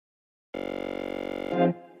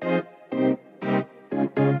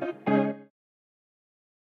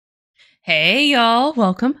Hey y'all,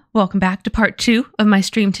 welcome back to part 2 of my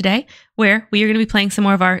stream today, where we are going to be playing some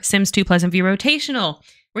more of our Sims 2 Pleasantview Rotational.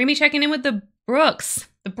 We're going to be checking in with the Brokes,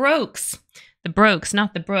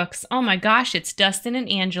 not the Brooks. Oh my gosh, it's Dustin and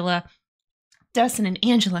Angela. Dustin and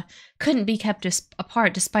Angela couldn't be kept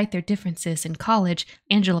apart despite their differences. In college,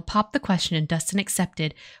 Angela popped the question and Dustin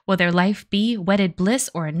accepted. Will their life be wedded bliss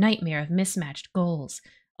or a nightmare of mismatched goals?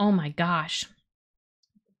 Oh my gosh.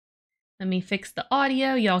 Let me fix the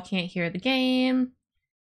audio. Y'all can't hear the game.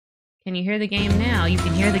 Can you hear the game now? You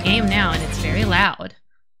can hear the game now, and it's very loud.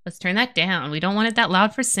 Let's turn that down. We don't want it that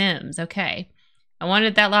loud for Sims. Okay. I wanted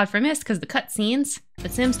it that loud for Mist because the cutscenes,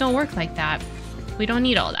 but Sims don't work like that. We don't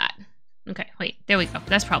need all that. Okay, wait. There we go.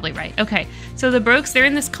 That's probably right. Okay. So the Brokes, they're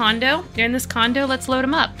in this condo. Let's load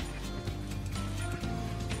them up.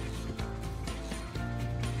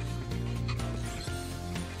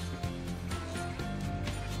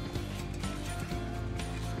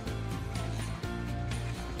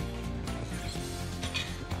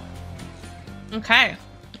 Okay.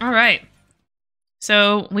 All right.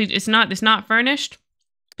 So it's not furnished.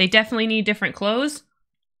 They definitely need different clothes.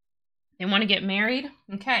 They want to get married.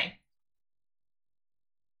 Okay.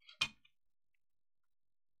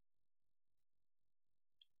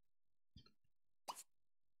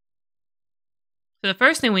 So the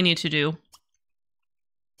first thing we need to do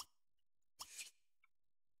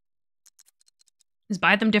is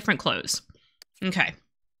buy them different clothes. Okay.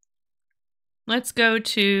 Let's go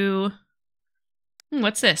to...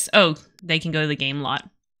 what's this? Oh, they can go to the game lot.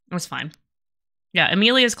 That's fine. Yeah,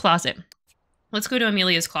 Amelia's closet. Let's go to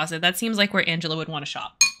Amelia's closet. That seems like where Angela would want to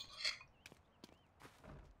shop.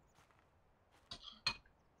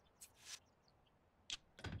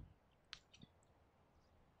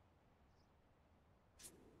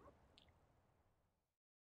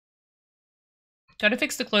 Gotta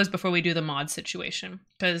fix the clothes before we do the mod situation,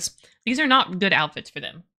 because these are not good outfits for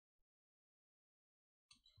them.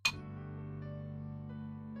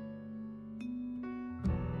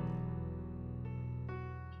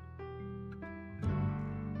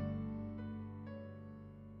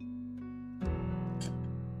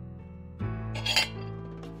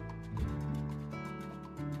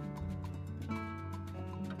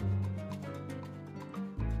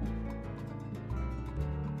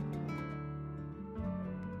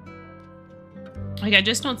 Like, I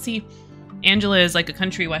just don't see Angela as like a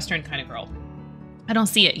country western kind of girl. I don't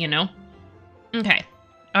see it, you know? Okay.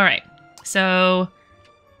 All right. So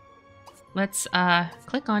let's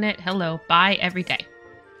click on it. Hello. Buy every day.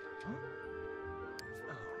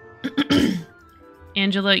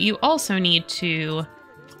 Angela, you also need to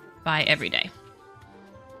buy every day.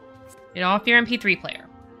 Get off your MP3 player.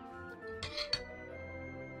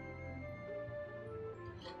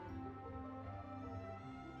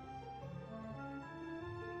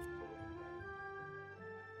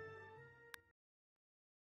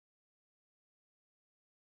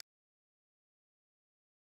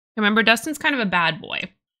 Remember, Dustin's kind of a bad boy.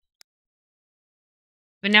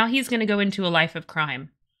 But now he's going to go into a life of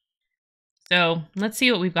crime. So let's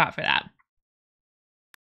see what we've got for that.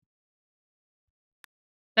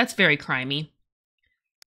 That's very crimey.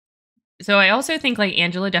 So I also think like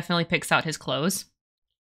Angela definitely picks out his clothes.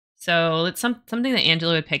 So it's something that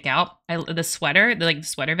Angela would pick out. The sweater, the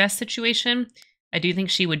sweater vest situation. I do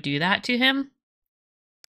think she would do that to him.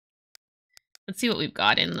 Let's see what we've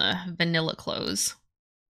got in the vanilla clothes.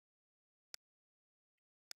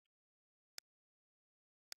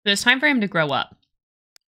 But it's time for him to grow up.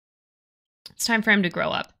 It's time for him to grow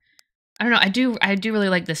up. I don't know. I do really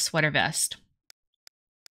like this sweater vest.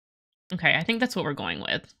 Okay, I think that's what we're going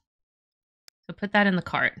with. So put that in the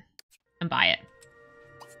cart and buy it.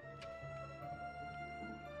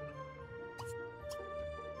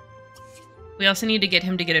 We also need to get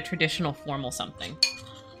him to get a traditional formal something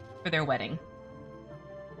for their wedding.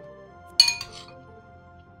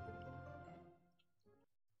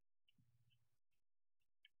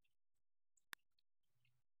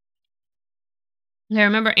 Yeah,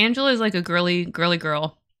 remember, Angela is like a girly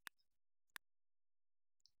girl.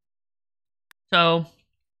 So,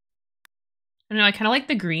 I don't know, I kind of like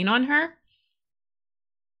the green on her.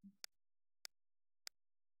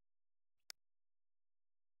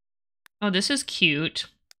 Oh, this is cute.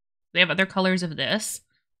 They have other colors of this.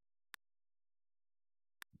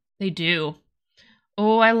 They do.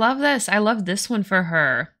 Oh, I love this. I love this one for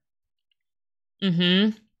her.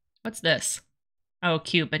 Mm-hmm. What's this? Oh,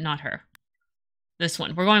 cute, but not her. This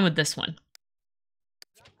one. We're going with this one.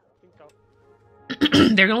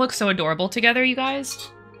 They're gonna look so adorable together, you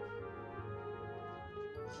guys.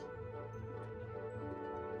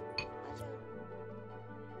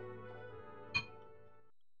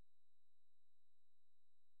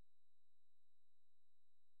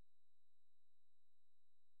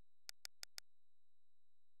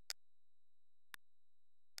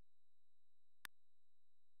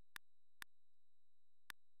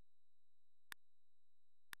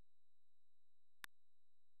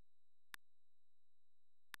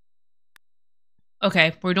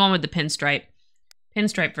 Okay, we're going with the pinstripe.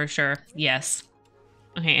 Pinstripe for sure. Yes.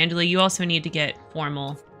 Okay, Angela, you also need to get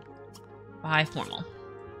formal. Bye, formal.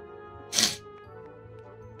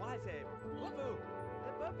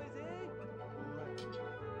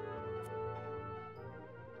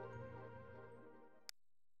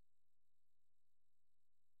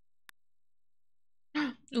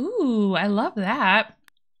 Ooh, I love that.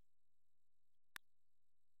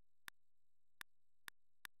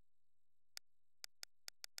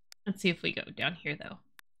 Let's see if we go down here, though.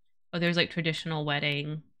 Oh, there's like traditional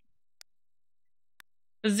wedding.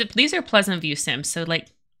 These are Pleasantview Sims, so like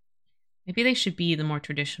maybe they should be the more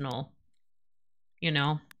traditional, you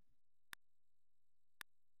know?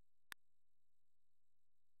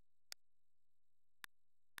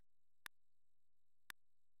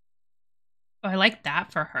 Oh, I like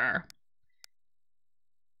that for her.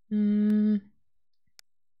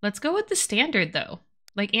 Let's go with the standard, though.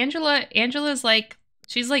 Like Angela's like,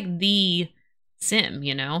 she's like the sim,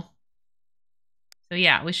 you know? So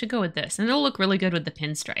yeah, we should go with this. And it'll look really good with the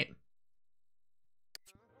pinstripe.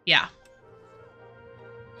 Yeah.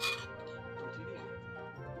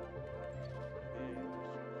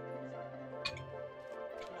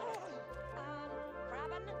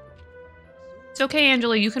 It's okay,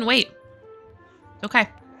 Angela, you can wait. It's okay.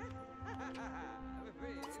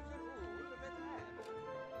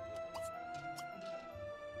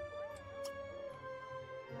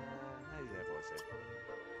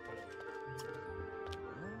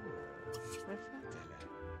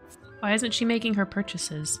 Why isn't she making her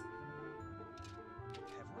purchases?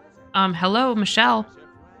 Hello, Michelle.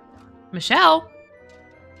 Michelle?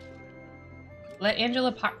 Let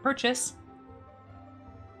Angela purchase.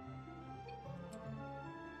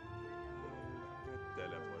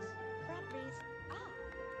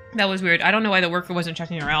 That was weird. I don't know why the worker wasn't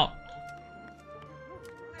checking her out.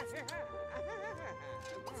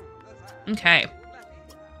 Okay.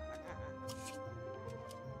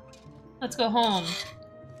 Let's go home.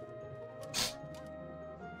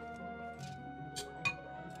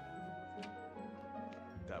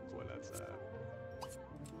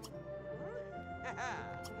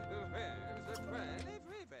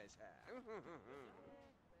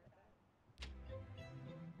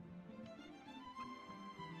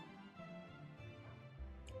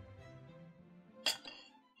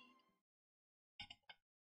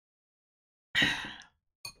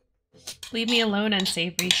 Leave me alone,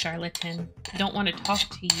 unsavory charlatan. I don't want to talk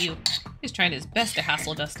to you. He's trying his best to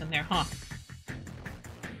hassle Dustin there, huh?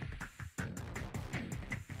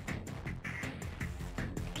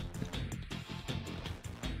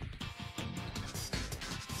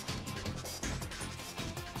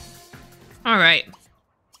 All right.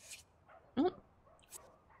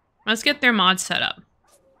 Let's get their mod set up.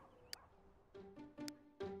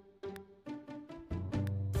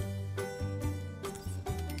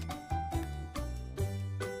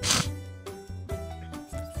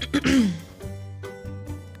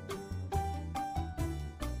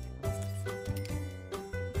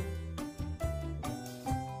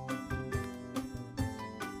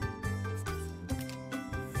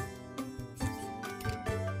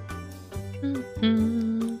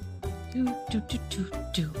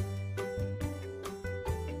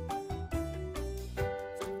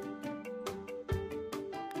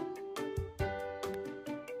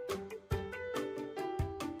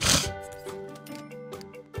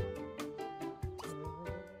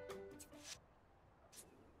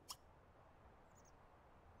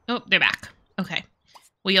 Oh, they're back. Okay.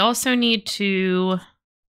 We also need to,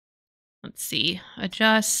 let's see,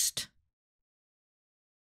 adjust.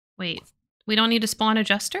 Wait, we don't need a spawn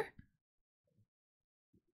adjuster?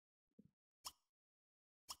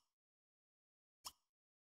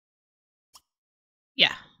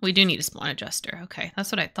 Yeah, we do need a spawn adjuster. Okay,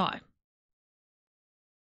 that's what I thought.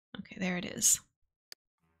 Okay, there it is.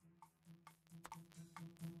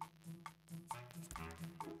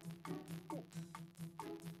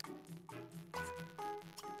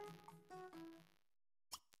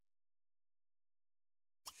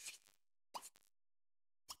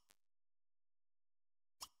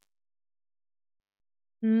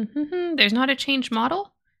 There's not a change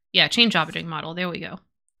model? Yeah, change object model. There we go.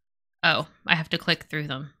 Oh, I have to click through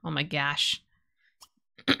them. Oh my gosh.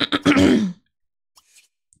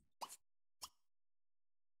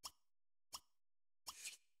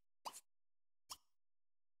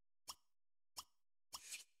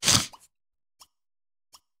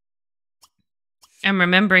 I'm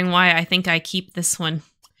remembering why I think I keep this one.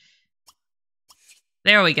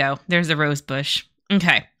 There we go. There's a rose bush.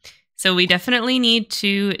 Okay. So we definitely need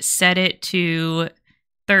to set it to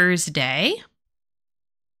Thursday.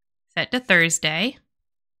 Set to Thursday.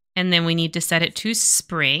 And then we need to set it to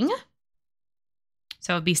spring.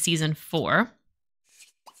 So it would be season 4.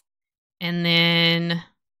 And then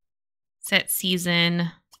set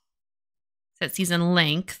season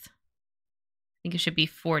length. I think it should be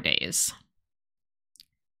 4 days.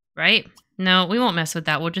 Right? No, we won't mess with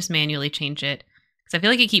that. We'll just manually change it. Because I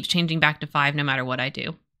feel like it keeps changing back to 5 no matter what I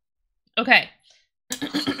do. Okay.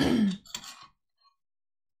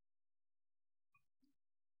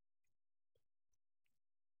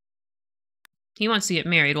 He wants to get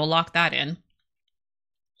married. We'll lock that in.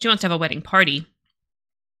 She wants to have a wedding party.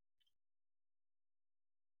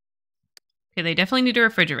 Okay, they definitely need a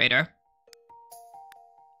refrigerator.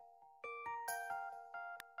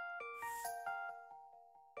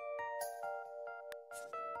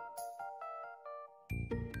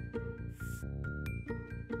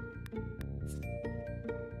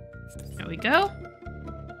 There we go.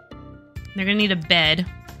 They're gonna need a bed.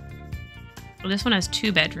 Well, this one has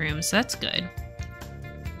 2 bedrooms, so that's good.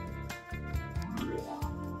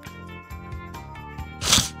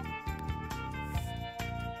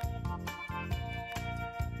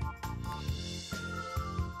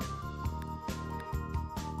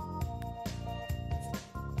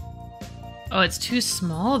 Oh, it's too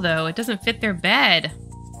small, though. It doesn't fit their bed.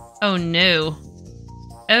 Oh, no.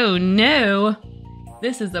 Oh, no.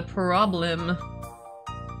 This is a problem.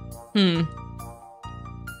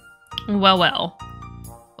 Well, well.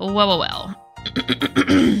 Well, well, well.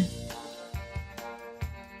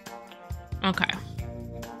 Okay.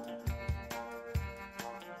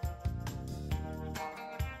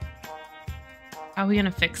 How are we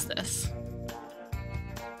gonna fix this?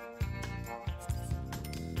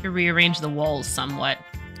 To rearrange the walls somewhat.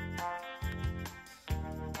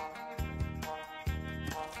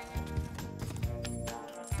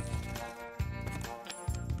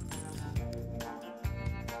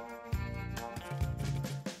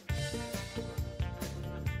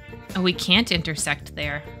 Oh, we can't intersect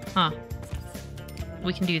there. Huh.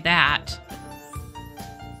 We can do that.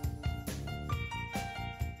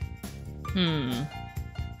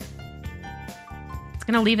 It's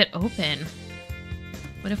gonna leave it open.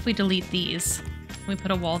 What if we delete these? Can we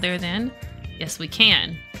put a wall there then? Yes, we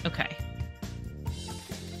can. Okay.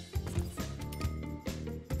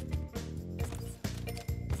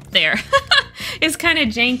 There. It's kind of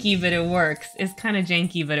janky, but it works. It's kind of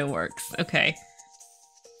janky, but it works. Okay.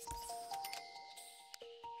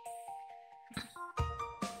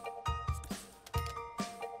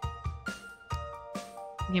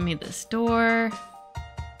 Give me this door.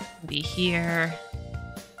 Be here.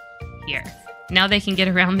 Here. Now they can get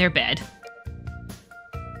around their bed.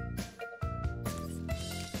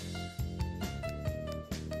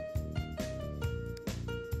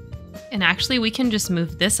 And actually, we can just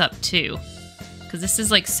move this up too. Because this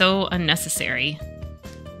is like so unnecessary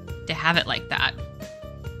to have it like that.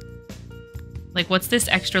 Like, what's this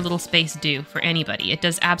extra little space do for anybody? It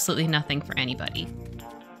does absolutely nothing for anybody.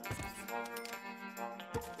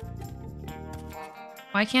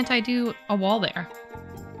 Why can't I do a wall there?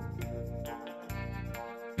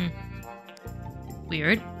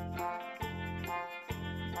 Weird.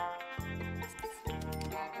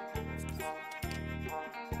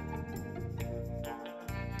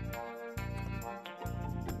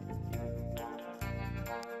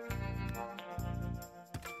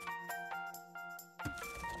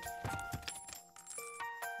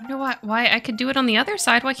 I wonder why I could do it on the other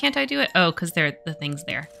side. Why can't I do it? Oh, because the thing's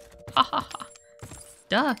there. Ha ha ha.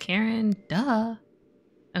 Duh, Karen. Duh.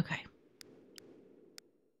 Okay.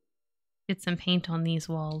 Get some paint on these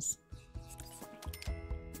walls.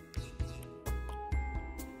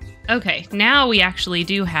 Okay, now we actually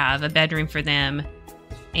do have a bedroom for them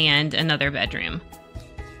and another bedroom.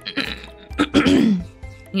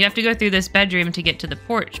 You have to go through this bedroom to get to the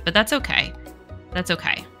porch, but that's okay. That's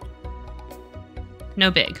okay.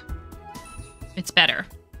 No big. It's better.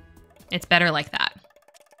 It's better like that.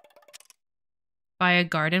 Buy a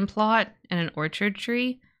garden plot and an orchard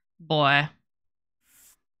tree? Boy.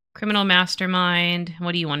 Criminal mastermind.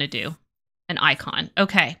 What do you want to do? An icon.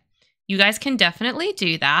 Okay. You guys can definitely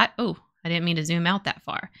do that. Oh, I didn't mean to zoom out that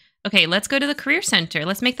far. Okay, let's go to the career center.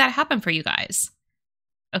 Let's make that happen for you guys.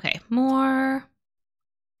 Okay, more.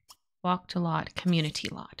 Walk to lot, community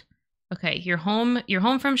lot. Okay, you're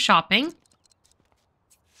home from shopping.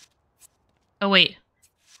 Oh, wait.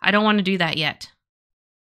 I don't want to do that yet.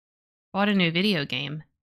 Bought a new video game.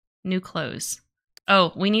 New clothes.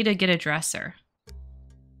 Oh, we need to get a dresser.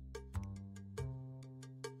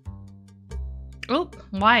 Oh,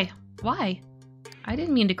 why? Why? I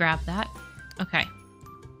didn't mean to grab that. Okay.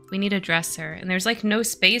 We need a dresser. And there's like no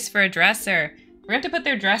space for a dresser. We're going to have to put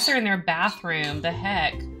their dresser in their bathroom. The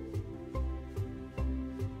heck?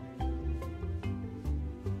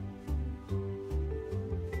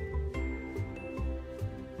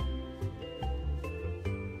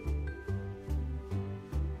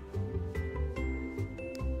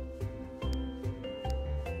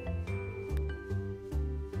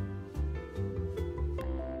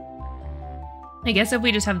 I guess if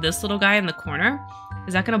we just have this little guy in the corner,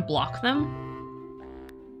 is that gonna block them?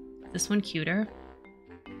 This one cuter?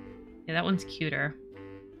 Yeah, that one's cuter.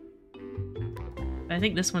 But I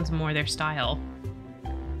think this one's more their style.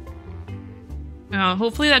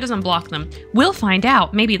 Hopefully that doesn't block them. We'll find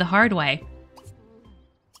out, maybe the hard way.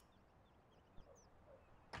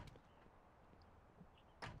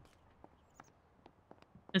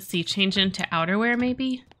 Let's see, change into outerwear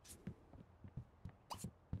maybe?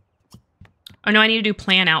 Oh no, I need to do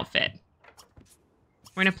plan outfit.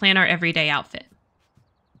 We're gonna plan our everyday outfit.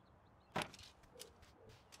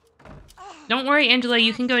 Don't worry, Angela,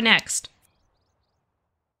 you can go next.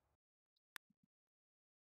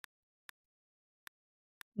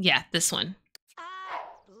 Yeah, this one.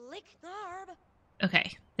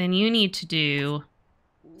 Okay, then you need to do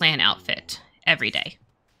plan outfit every day.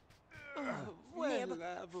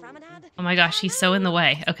 Oh my gosh, he's so in the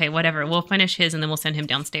way. Okay, whatever. We'll finish his and then we'll send him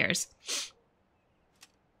downstairs.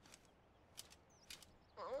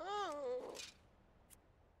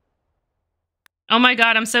 Oh my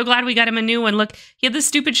god, I'm so glad we got him a new one. Look, he had the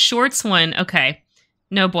stupid shorts one. Okay.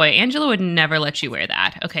 No, boy, Angela would never let you wear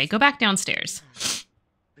that. Okay, go back downstairs.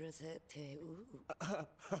 Oh,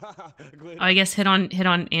 I guess hit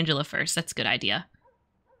on Angela first. That's a good idea.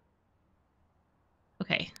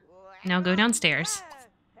 Okay, now go downstairs.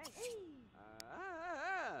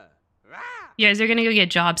 You guys are gonna go get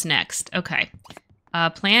jobs next. Okay.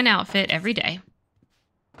 Plan outfit every day.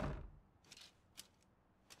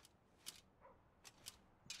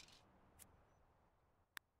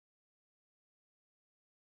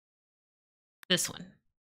 This one.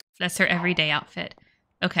 That's her everyday outfit.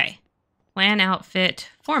 Okay. Plan outfit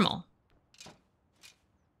formal.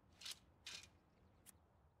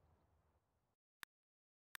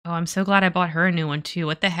 Oh, I'm so glad I bought her a new one too.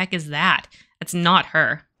 What the heck is that? That's not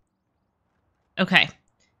her. Okay.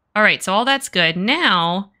 All right, so all that's good.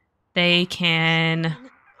 Now they can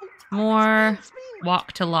more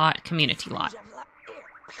walk to lot, community lot.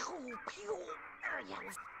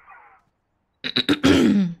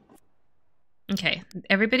 Okay,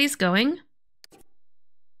 everybody's going.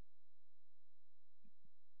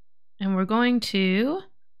 And we're going to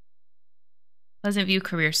Pleasantview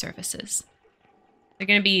Career Services. They're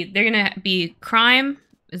gonna be crime,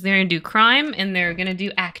 they're gonna do crime, and they're gonna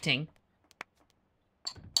do acting.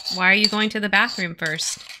 Why are you going to the bathroom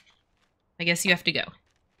first? I guess you have to go.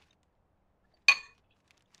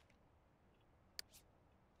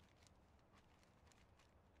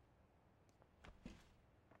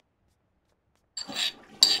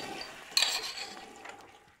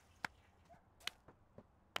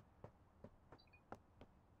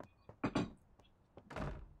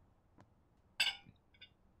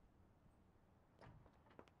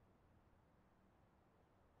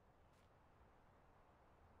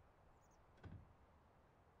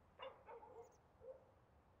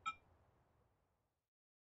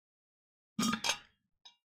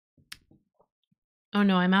 Oh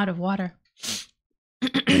no, I'm out of water.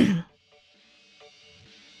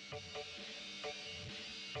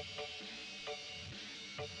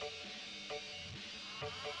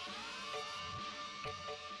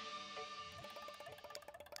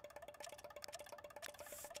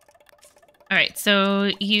 All right,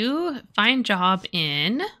 so you find job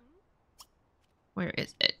in, where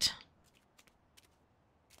is it?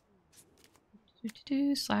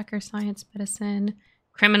 Slacker, science, medicine,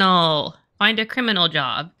 criminal. Find a criminal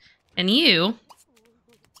job. And you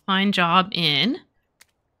find job in,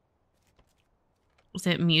 is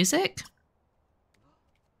it music?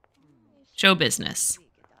 Show business.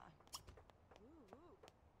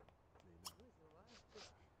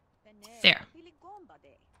 There.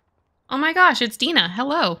 Oh my gosh, it's Dina.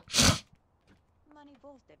 Hello.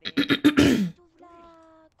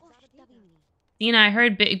 Dina, I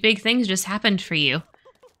heard big things just happened for you.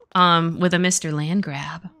 With a Mr.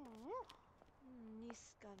 Landgrab.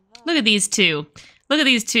 Look at these two. Look at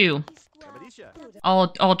these two. All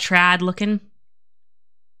trad looking.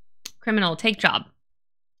 Criminal, take job.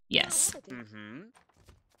 Yes.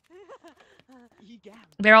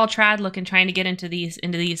 They're all trad looking, trying to get into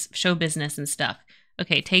these show business and stuff.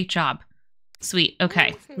 Okay, take job. Sweet.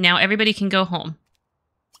 Okay, now everybody can go home.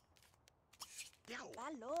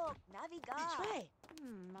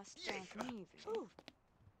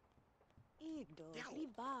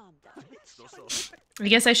 I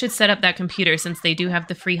guess I should set up that computer since they do have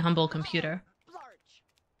the free Humble computer.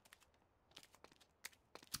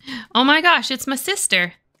 Oh my gosh, it's my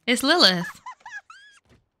sister. It's Lilith.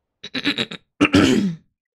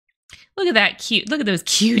 Look at that cute. Look at those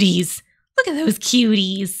cuties. Look at those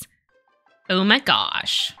cuties. Oh my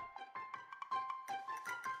gosh.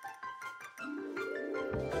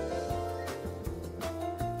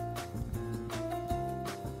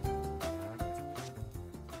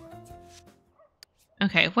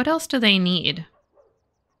 Okay, what else do they need?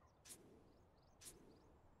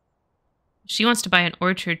 She wants to buy an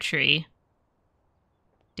orchard tree.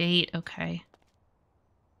 Date, okay.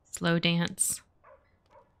 Slow dance.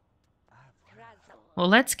 Well,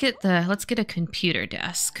 let's get a computer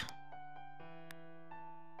desk.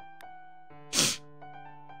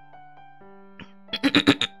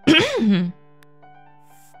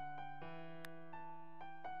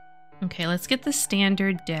 Okay, let's get the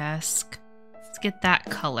standard desk. Let's get that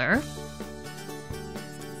color.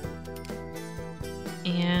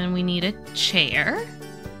 And we need a chair.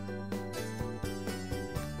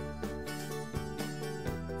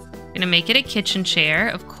 Gonna make it a kitchen chair,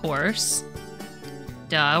 of course.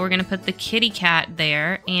 Duh, we're gonna put the kitty cat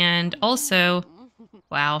there. And also,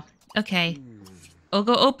 wow, okay. Oh,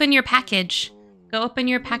 go open your package. Go open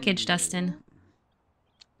your package, Dustin.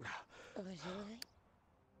 I'm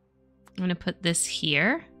gonna put this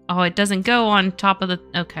here. Oh, it doesn't go on top of the...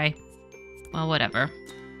 Okay. Well, whatever.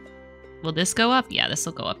 Will this go up? Yeah, this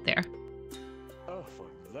will go up there.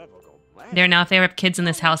 There, now if they have kids in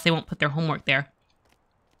this house, they won't put their homework there.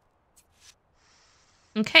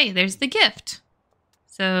 Okay, there's the gift.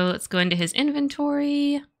 So let's go into his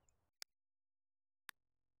inventory.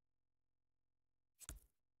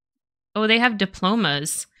 Oh, they have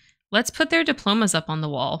diplomas. Let's put their diplomas up on the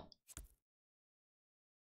wall.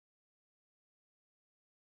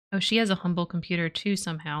 Oh, she has a Humble computer too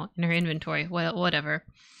somehow in her inventory. Well, whatever.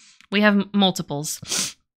 We have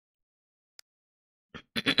multiples.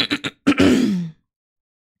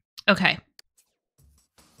 Okay.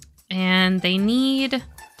 And they need...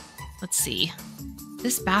 Let's see.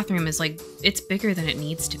 This bathroom is like... It's bigger than it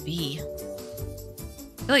needs to be.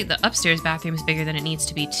 I feel like the upstairs bathroom is bigger than it needs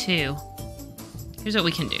to be too. Here's what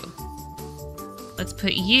we can do. Let's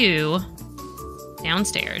put you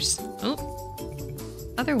downstairs. Oh.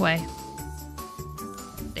 Other way.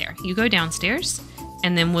 There. You go downstairs.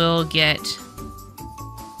 And then we'll get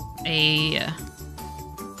a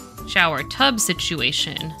shower tub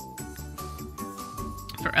situation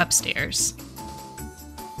for upstairs.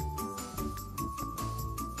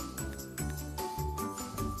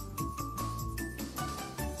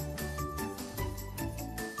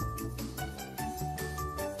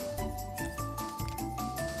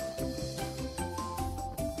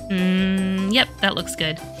 Yep, that looks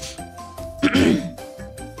good.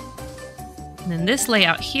 And then this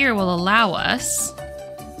layout here will allow us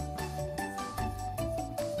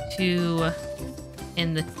to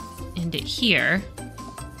end it here.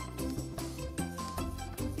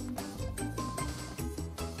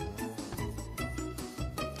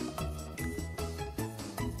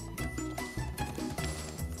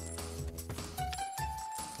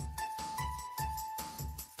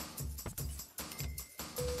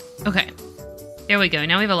 Okay, there we go.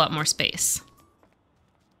 Now we have a lot more space.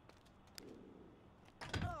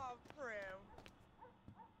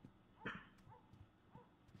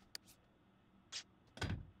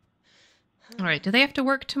 All right, do they have to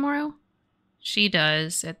work tomorrow? She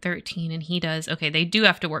does at 13 and he does. Okay, they do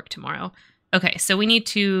have to work tomorrow. Okay, so we need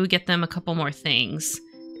to get them a couple more things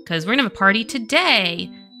because we're gonna have a party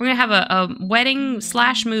today. We're gonna have a wedding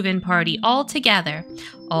 / move-in party all together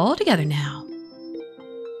now.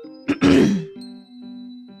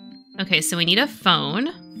 Okay, so we need a phone.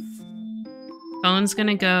 Phone's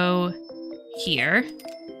gonna go here.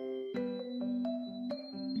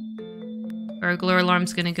 Burglar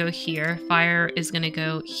alarm's gonna go here. Fire is gonna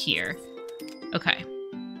go here. Okay.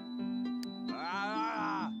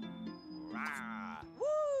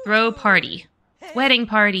 Throw party. Wedding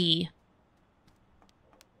party.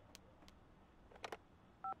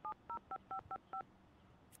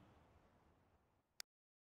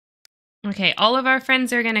 Okay, all of our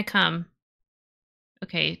friends are gonna come.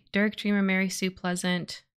 Okay, Dirk, Dreamer, Mary Sue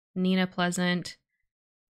Pleasant, Nina Pleasant.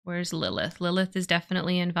 Where's Lilith? Lilith is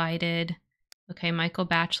definitely invited. Okay, Michael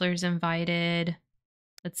Batchelor's invited.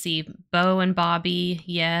 Let's see, Bo and Bobby,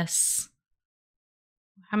 yes.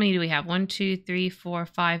 How many do we have? 1, 2, 3, 4,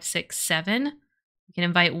 5, 6, 7. We can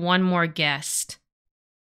invite one more guest.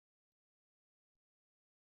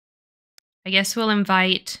 I guess we'll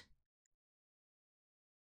invite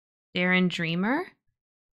Darren Dreamer?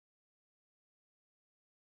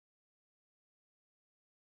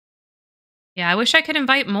 Yeah, I wish I could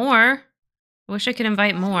invite more. I wish I could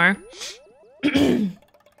invite more.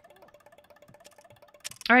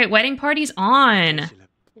 Alright, wedding party's on.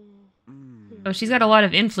 Oh, she's got a lot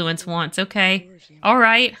of influence wants. Okay.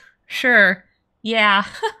 Alright. Sure. Yeah.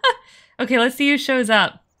 Okay, let's see who shows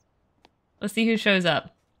up. Let's see who shows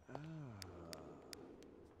up.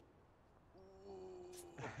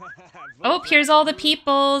 Oh, here's all the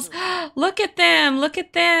peoples. Look at them. Look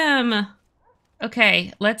at them.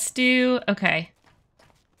 Okay, let's do... Okay.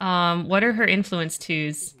 What are her influence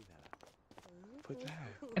twos?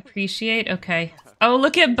 Appreciate? Okay. Oh,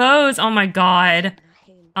 look at Bose. Oh my god.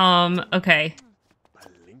 Okay.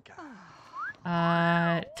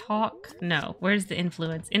 Talk? No. Where's the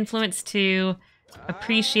influence? Influence to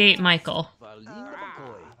appreciate Michael.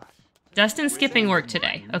 Dustin's skipping work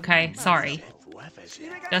today. Okay, sorry.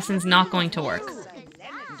 Dustin's not going to work.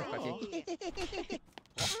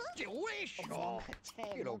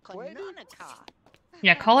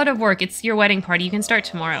 Yeah, call it of work. It's your wedding party. You can start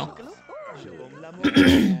tomorrow.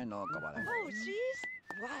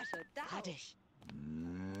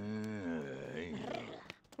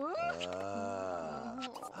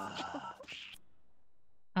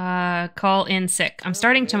 Call in sick. I'm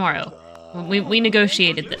starting tomorrow. We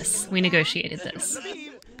negotiated this. We negotiated this.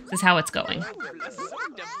 This is how it's going.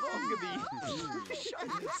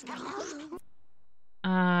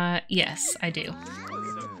 Yes, I do.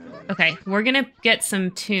 Okay, we're gonna get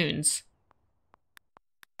some tunes.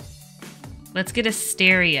 Let's get a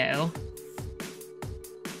stereo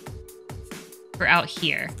for out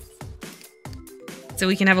here. So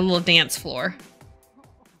we can have a little dance floor.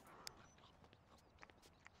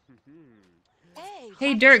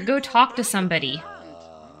 Hey, Dirk, go talk to somebody.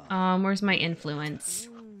 Where's my influence?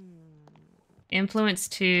 Influence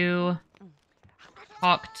to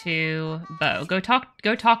talk to Bo. Go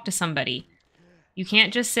talk to somebody. You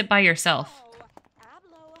can't just sit by yourself.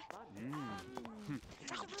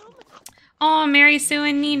 Oh, Mary Sue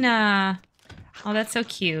and Nina. Oh, that's so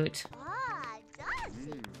cute.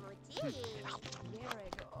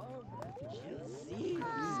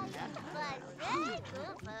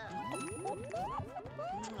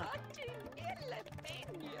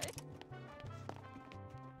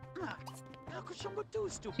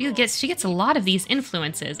 She gets a lot of these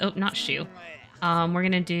influences. Oh, not shoe. We're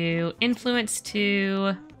gonna do influence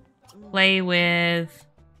to play with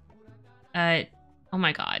oh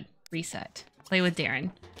my god, reset. Play with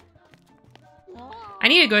Darren. I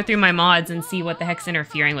need to go through my mods and see what the heck's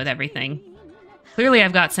interfering with everything. Clearly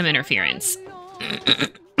I've got some interference.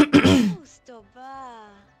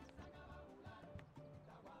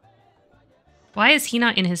 Why is he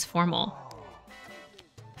not in his formal?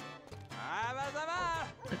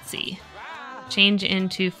 Let's see. Change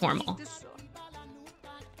into formal.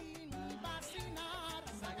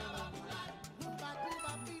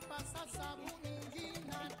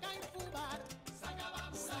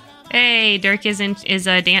 Hey, Dirk is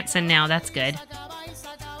dancing now. That's good.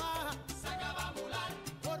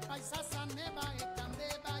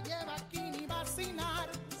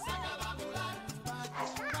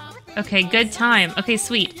 Okay, good time. Okay,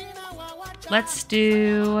 sweet. Let's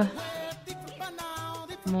do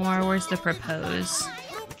more. Where's the propose?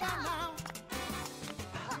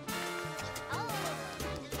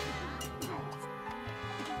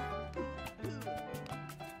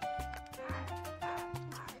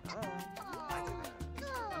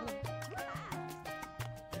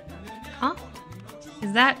 Huh?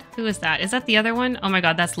 Is that... Who is that? Is that the other one? Oh my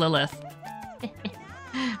god, that's Lilith.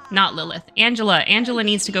 Not Lilith. Angela. Angela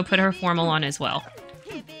needs to go put her formal on as well.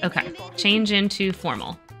 Okay. Change into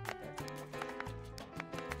formal.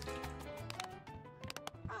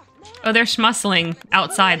 Oh, they're schmussling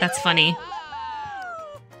outside. That's funny.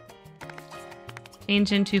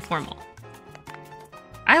 Change into formal.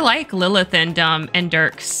 I like Lilith and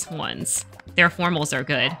Dirk's ones. Their formals are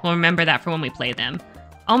good. We'll remember that for when we play them.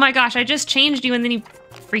 Oh my gosh, I just changed you and then you...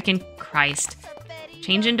 Freaking Christ.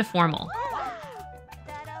 Change into formal.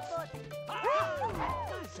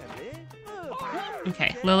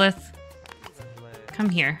 Okay, Lilith. Come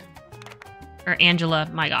here. Or Angela,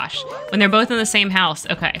 my gosh. When they're both in the same house.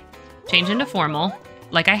 Okay. Change into formal.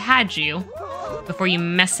 Like I had you. Before you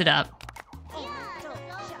mess it up.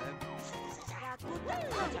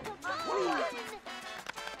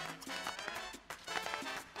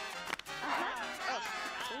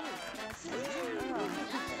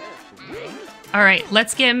 Alright,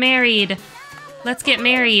 let's get married. Let's get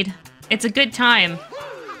married. It's a good time.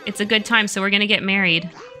 It's a good time, so we're gonna get married.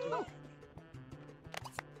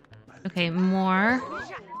 Okay, more.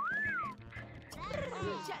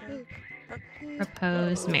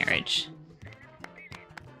 Propose marriage.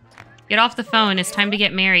 Get off the phone. It's time to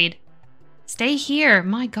get married. Stay here.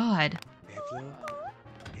 My God.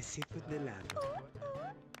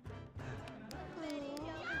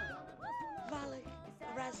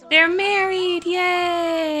 They're married.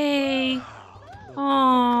 Yay.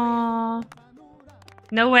 Aww.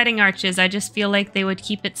 No wedding arches. I just feel like they would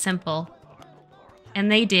keep it simple.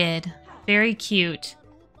 And they did. Very cute.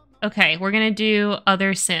 Okay, we're gonna do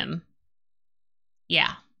other sim.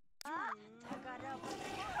 Yeah.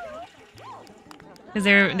 Because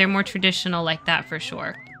they're more traditional like that for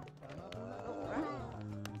sure.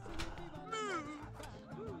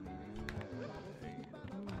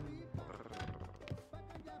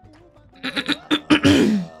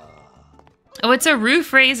 Oh, it's a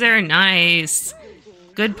roof raiser. Nice.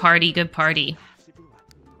 Good party, good party.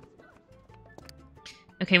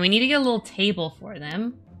 Okay, we need to get a little table for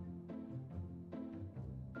them.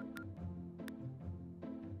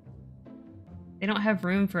 They don't have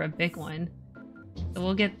room for a big one. So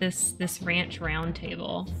we'll get this ranch round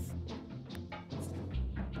table.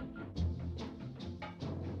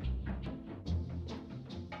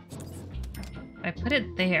 I put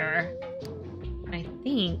it there. I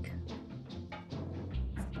think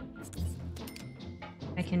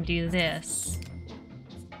I can do this.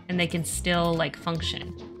 And they can still, like,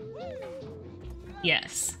 function.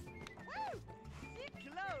 Yes.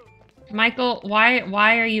 Michael,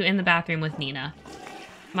 why are you in the bathroom with Nina?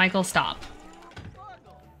 Michael, stop.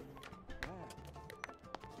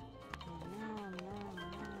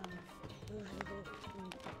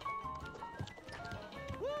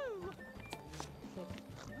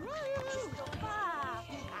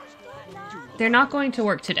 They're not going to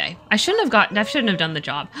work today. I shouldn't have done the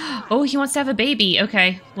job. Oh, he wants to have a baby.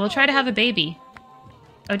 Okay, we'll try to have a baby.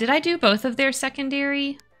 Oh, did I do both of their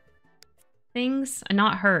secondary things?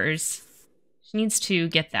 Not hers. She needs to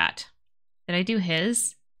get that. Did I do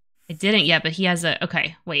his? I didn't yet, but he has a...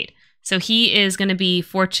 Okay, wait. So he is going to be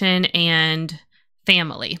fortune and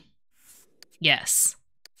family. Yes.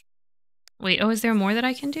 Wait, oh, is there more that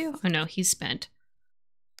I can do? Oh, no, he's spent.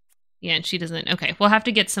 Yeah, and she doesn't... Okay, we'll have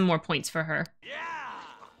to get some more points for her.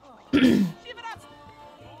 Yeah!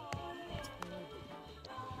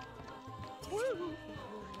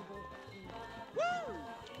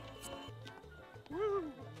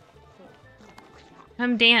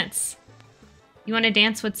 Come dance. You want to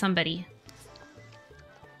dance with somebody?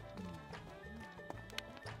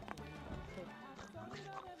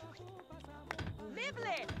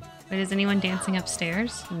 Wait, is anyone dancing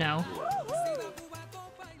upstairs? No.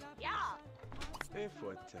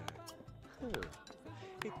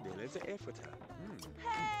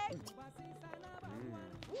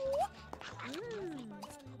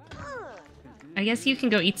 I guess you can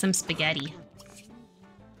go eat some spaghetti.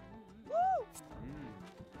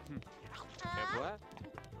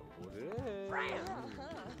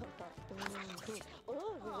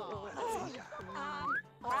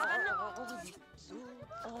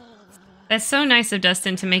 That's so nice of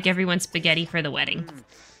Dustin to make everyone spaghetti for the wedding.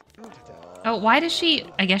 Oh, why does she...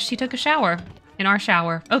 I guess she took a shower. In our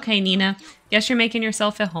shower. Okay, Nina. Guess you're making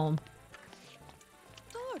yourself at home.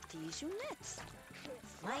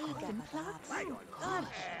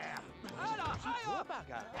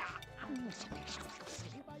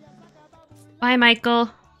 Bye, Michael.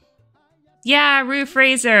 Yeah, roof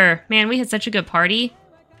raiser. Man, we had such a good party.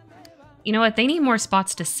 You know what? They need more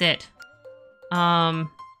spots to sit.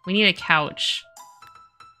 We need a couch.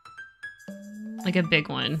 Like a big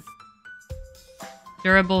one.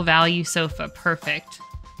 Durable value sofa. Perfect.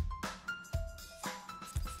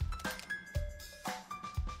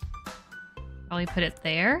 Probably put it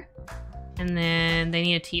there. And then they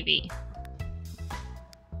need a TV.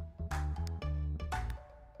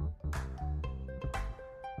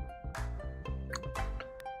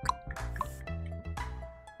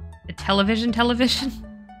 A television?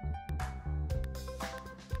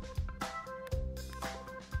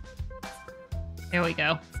 There we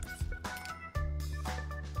go.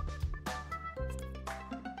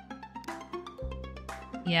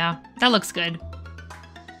 Yeah, that looks good.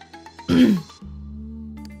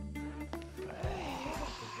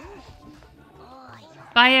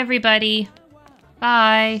 Bye, everybody.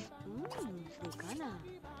 Bye.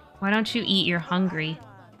 Why don't you eat? You're hungry.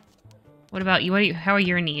 What about you? How are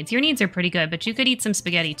your needs? Your needs are pretty good, but you could eat some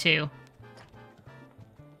spaghetti too.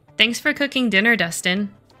 Thanks for cooking dinner,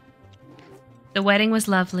 Dustin. The wedding was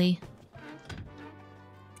lovely.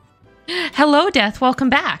 Hello, Death. Welcome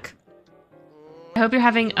back. I hope you're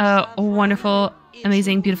having a wonderful,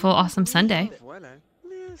 amazing, beautiful, awesome Sunday.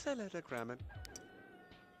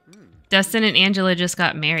 Dustin and Angela just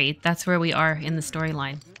got married. That's where we are in the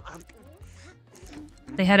storyline.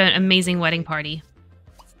 They had an amazing wedding party.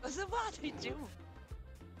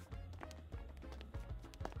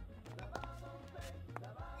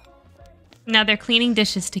 Now they're cleaning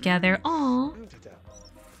dishes together. Aww.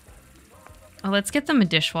 Oh, let's get them a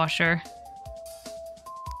dishwasher.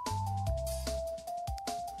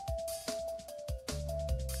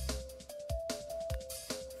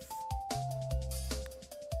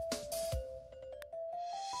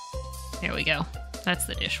 There we go. That's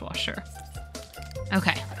the dishwasher.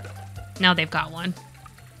 Okay. Now they've got one.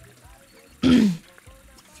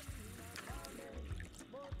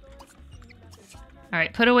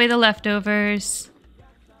 Alright, put away the leftovers.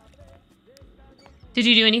 Did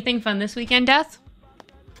you do anything fun this weekend, Death?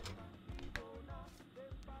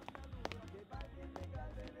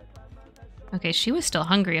 Okay, she was still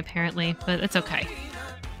hungry apparently, but it's okay.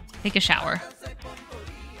 Take a shower.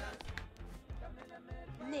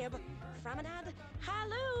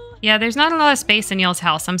 Yeah, there's not a lot of space in y'all's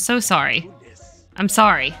house. I'm so sorry. I'm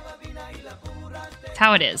sorry. It's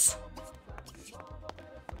how it is.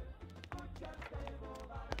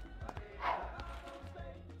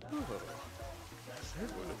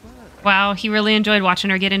 Wow, he really enjoyed watching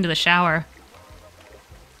her get into the shower.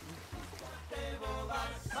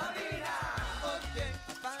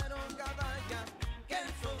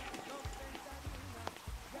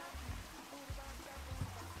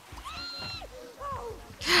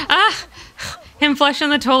 Ah! Him flushing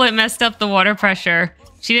the toilet messed up the water pressure.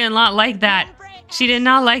 She did not like that. She did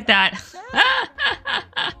not like that.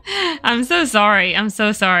 I'm so sorry. I'm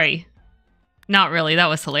so sorry. Not really. That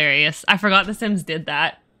was hilarious. I forgot The Sims did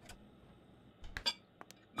that.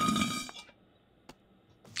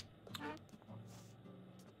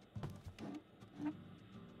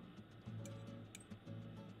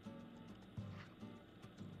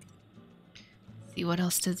 See, what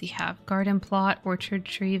else does he have? Garden plot, orchard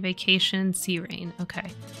tree, vacation, sea rain.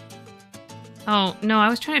 Okay. Oh, no, I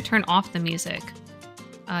was trying to turn off the music.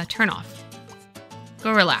 Turn off.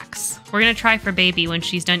 Go relax. We're gonna try for baby when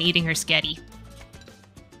she's done eating her sketty.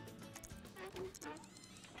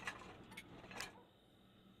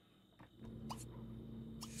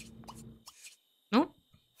 Oh.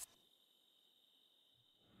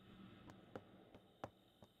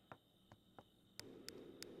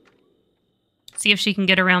 See if she can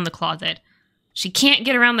get around the closet. She can't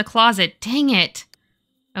get around the closet. Dang it.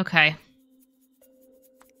 Okay.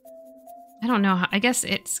 I don't know how. I guess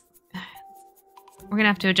it's... We're gonna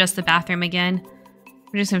have to adjust the bathroom again.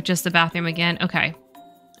 We're just gonna adjust the bathroom again. Okay.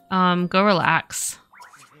 Go relax.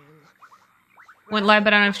 Went live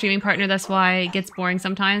but I don't have a streaming partner. That's why it gets boring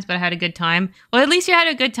sometimes, but I had a good time. Well, at least you had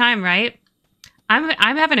a good time, right?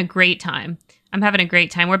 I'm having a great time. I'm having a great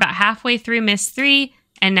time. We're about halfway through Miss 3,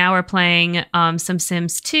 and now we're playing some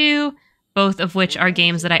Sims 2, both of which are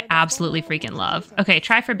games that I absolutely freaking love. Okay,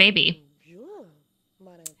 try for baby.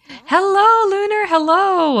 Hello, Lunar.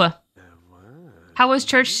 Hello. How was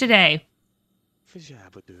church today?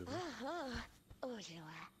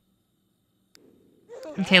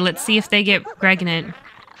 Okay, let's see if they get pregnant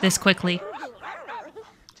this quickly.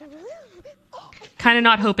 Kind of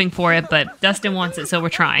not hoping for it, but Dustin wants it, so we're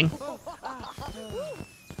trying.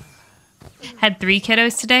 Had 3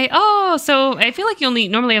 kiddos today. Oh, so I feel like you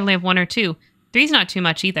normally only have 1 or 2. 3's not too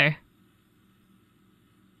much either.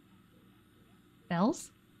 Bells?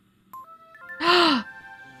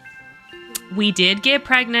 We did get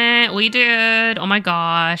pregnant. We did. Oh my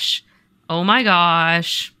gosh. Oh my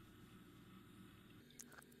gosh.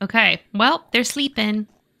 Okay. Well, they're sleeping.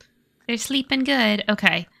 They're sleeping good.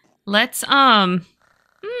 Okay. Let's, I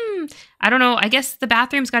don't know. I guess the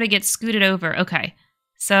bathroom's got to get scooted over. Okay.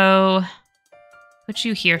 So, put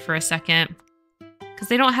you here for a second. Because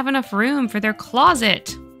they don't have enough room for their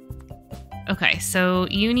closet. Okay. So,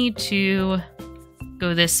 you need to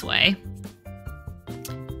go this way.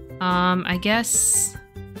 I guess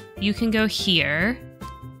you can go here.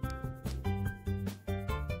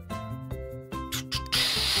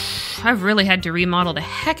 I've really had to remodel the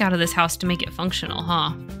heck out of this house to make it functional,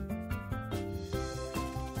 huh?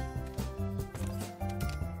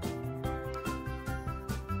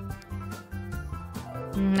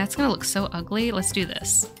 That's gonna look so ugly. Let's do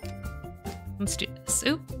this. Let's do this.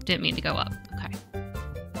 Oop, didn't mean to go up. Okay.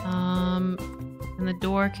 And the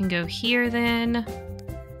door can go here then.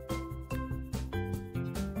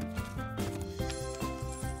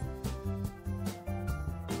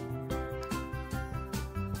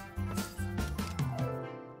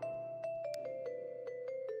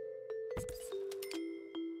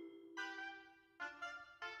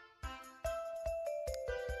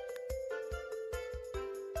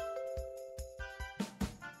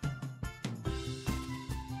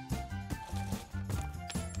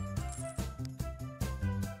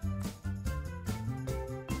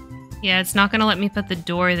 Yeah, it's not gonna let me put the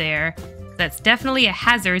door there. That's definitely a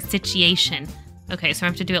hazard situation. Okay, so I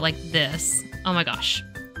have to do it like this. Oh my gosh.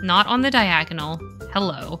 Not on the diagonal.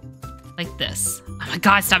 Hello. Like this. Oh my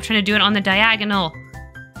god, stop trying to do it on the diagonal.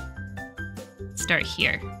 Start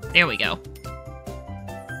here. There we go.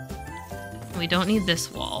 We don't need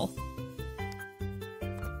this wall.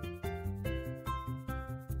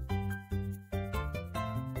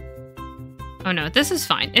 Oh no, this is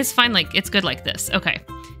fine. It's fine, like, it's good like this. Okay.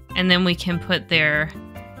 And then we can put their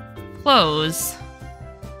clothes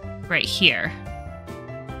right here.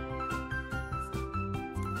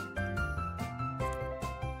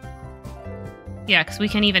 Yeah, because we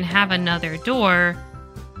can even have another door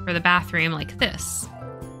for the bathroom like this.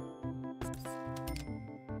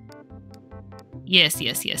 Yes,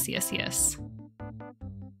 yes, yes, yes, yes.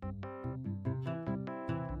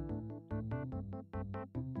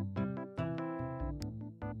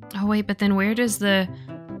 Oh wait, but then where does the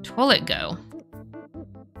toilet go?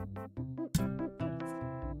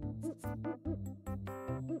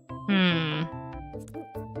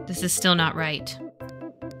 This is still not right.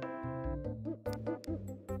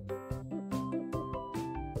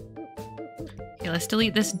 Okay, let's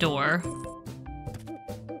delete this door.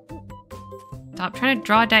 Stop trying to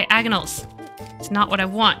draw diagonals. It's not what I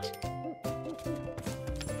want.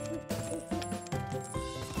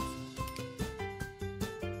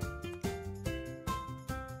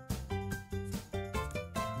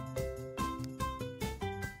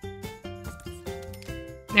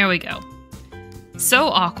 There we go. So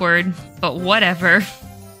awkward, but whatever.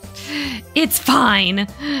 It's fine.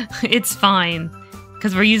 It's fine.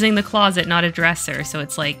 Because we're using the closet, not a dresser, so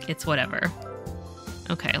it's like, it's whatever.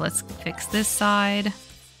 Okay, let's fix this side.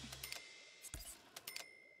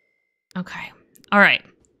 Okay. All right.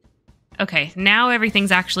 Okay, now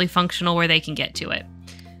everything's actually functional where they can get to it.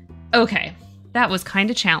 Okay, that was kind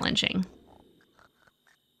of challenging.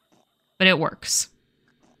 But it works.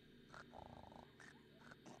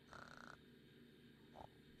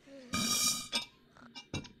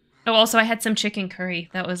 Oh, also, I had some chicken curry.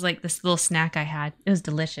 That was like this little snack I had. It was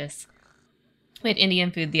delicious. We had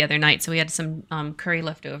Indian food the other night, so we had some curry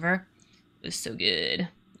left over. It was so good.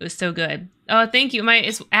 It was so good. Oh, thank you.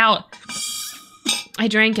 It's out. I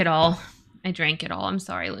drank it all. I drank it all. I'm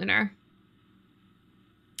sorry, Lunar.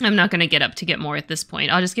 I'm not going to get up to get more at this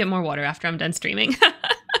point. I'll just get more water after I'm done streaming.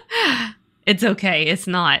 It's okay. It's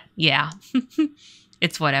not. Yeah.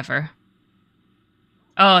 It's whatever.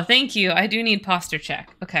 Oh, thank you. I do need posture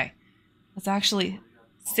check. Okay. Let's actually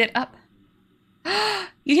sit up.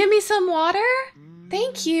 You give me some water?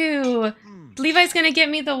 Thank you. Levi's going to get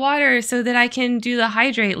me the water so that I can do the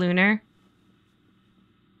hydrate, Lunar.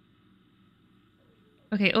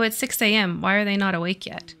 Okay. Oh, it's 6 a.m. Why are they not awake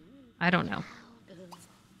yet? I don't know.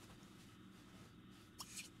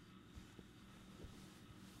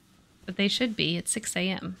 But they should be. It's 6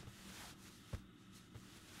 a.m.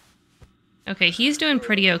 Okay, he's doing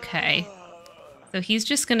pretty okay. So he's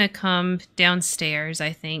just gonna come downstairs,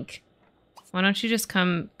 I think. Why don't you just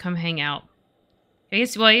come hang out? I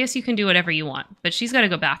guess you can do whatever you want, but she's gotta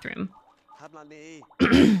go bathroom.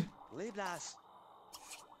 And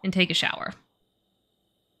take a shower.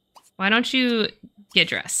 Why don't you get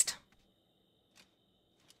dressed?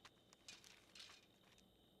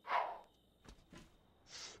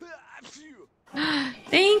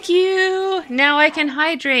 Thank you! Now I can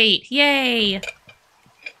hydrate! Yay!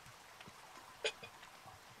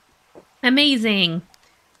 Amazing!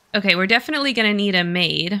 Okay, we're definitely gonna need a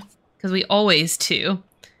maid, because we always do.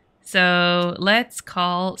 So let's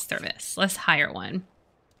call service. Let's hire one.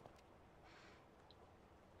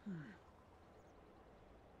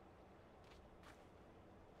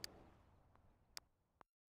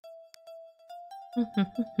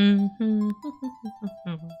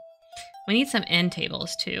 We need some end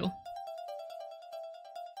tables too.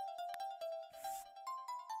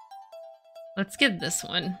 Let's get this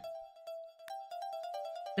one.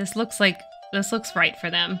 This looks right for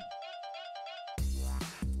them.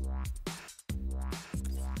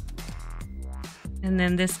 And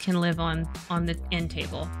then this can live on the end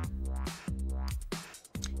table.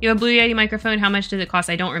 You have a Blue Yeti microphone? How much does it cost?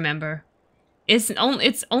 I don't remember. It's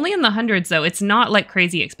only in the hundreds though. It's not like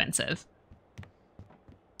crazy expensive.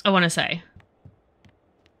 I want to say.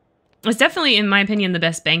 It's definitely, in my opinion, the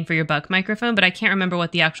best bang for your buck microphone, but I can't remember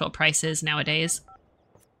what the actual price is nowadays.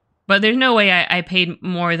 But there's no way I paid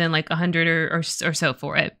more than like 100 or so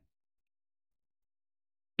for it.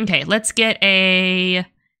 Okay, let's get a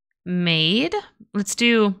maid. Let's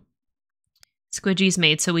do Squidgy's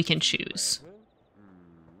maid so we can choose.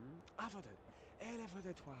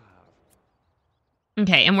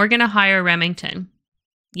 Okay, and we're going to hire Remington.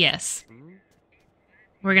 Yes.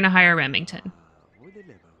 We're gonna hire Remington.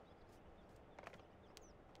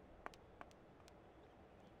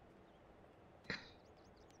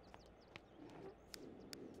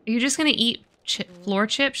 Are you just gonna eat floor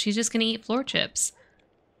chips? She's just gonna eat floor chips.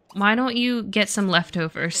 Why don't you get some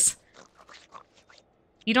leftovers?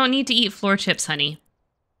 You don't need to eat floor chips, honey.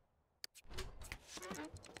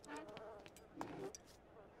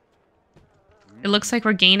 It looks like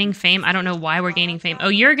we're gaining fame. I don't know why we're gaining fame. Oh,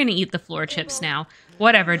 you're gonna eat the floor chips now.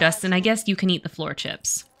 Whatever, Dustin. I guess you can eat the floor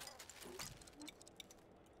chips.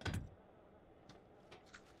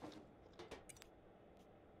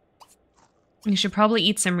 You should probably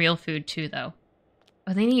eat some real food too, though.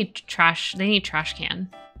 Oh, they need trash. They need trash can.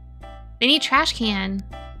 They need trash can.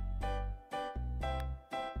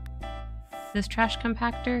 This trash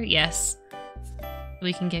compactor? Yes.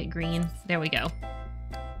 We can get green. There we go.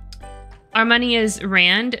 Our money is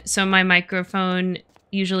rand, so my microphone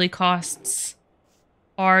usually costs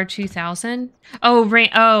R2000. Oh,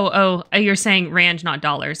 rand. Oh, you're saying rand, not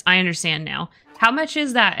dollars. I understand now. How much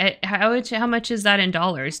is that? How much is that in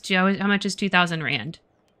dollars? How much is 2,000 rand?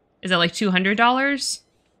 Is that like $200?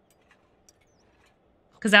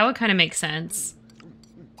 Because that would kind of make sense.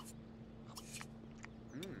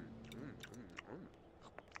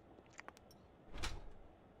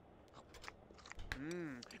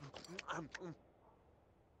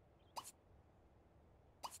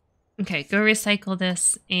 Okay, go recycle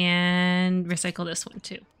this and recycle this one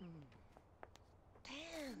too.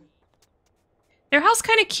 Their house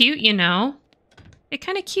kind of cute, you know. They're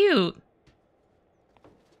kind of cute.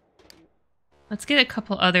 Let's get a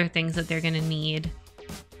couple other things that they're gonna need.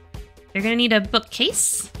 They're gonna need a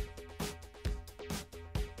bookcase.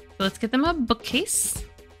 So let's get them a bookcase.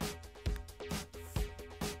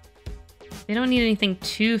 They don't need anything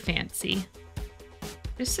too fancy.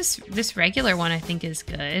 This regular one I think is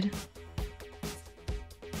good.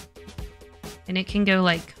 And it can go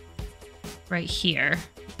like right here.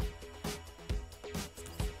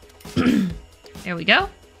 There we go.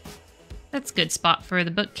 That's a good spot for the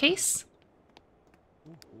bookcase.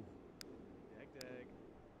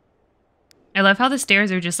 I love how the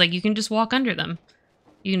stairs are just like, you can just walk under them.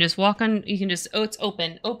 You can just walk on, you can just, oh, it's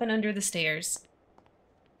open. Open under the stairs.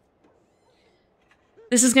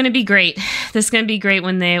 This is going to be great. This is going to be great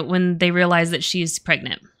when they realize that she's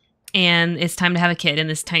pregnant. And it's time to have a kid in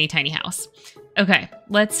this tiny, tiny house. Okay,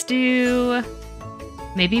 let's do...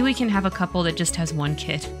 Maybe we can have a couple that just has one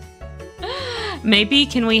kid. Maybe,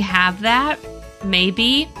 can we have that?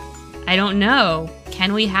 Maybe. I don't know.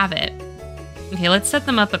 Can we have it? Okay, let's set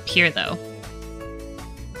them up here, though.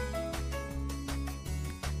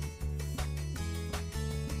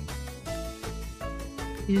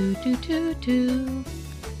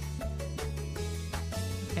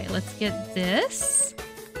 Okay, let's get this.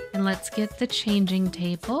 And let's get the changing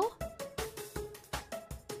table.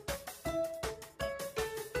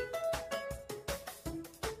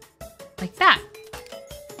 Like that.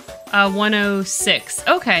 106.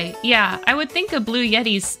 Okay, yeah, I would think a Blue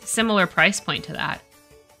Yeti's similar price point to that.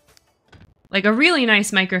 Like a really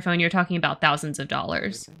nice microphone, you're talking about thousands of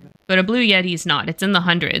dollars. But a Blue Yeti's not. It's in the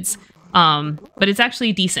hundreds. But it's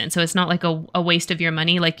actually decent, so it's not like a waste of your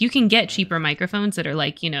money. Like, you can get cheaper microphones that are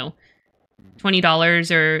like, you know,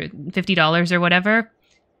 $20 or $50 or whatever.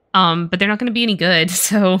 But they're not going to be any good,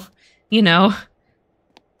 so, you know.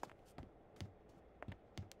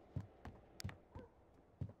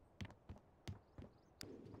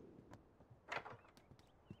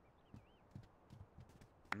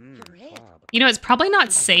 You know, it's probably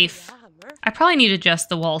not safe. I probably need to adjust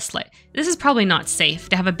the wall slightly. This is probably not safe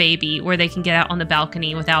to have a baby where they can get out on the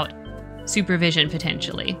balcony without supervision,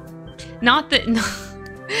 potentially. Not that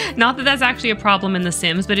that's actually a problem in The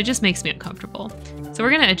Sims, but it just makes me uncomfortable. So we're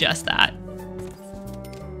going to adjust that.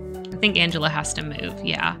 I think Angela has to move,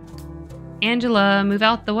 yeah. Angela, move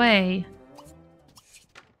out the way.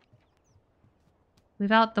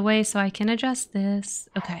 Move out the way so I can adjust this.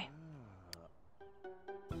 Okay.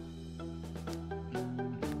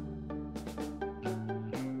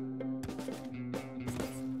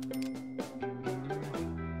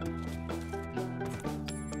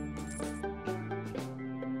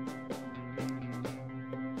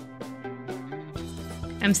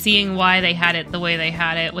 I'm seeing why they had it the way they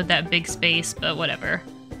had it with that big space, but whatever.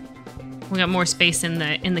 We got more space in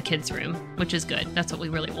the kids' room, which is good. That's what we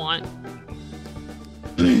really want.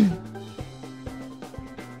 And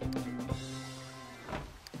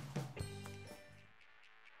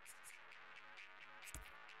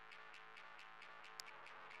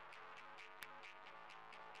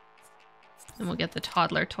we'll get the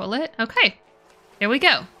toddler toilet. Okay, there we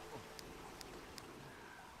go.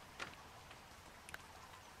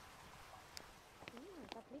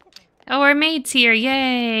 Oh, our maid's here.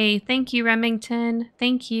 Yay. Thank you, Remington.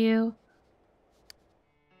 Thank you.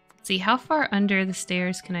 Let's see, how far under the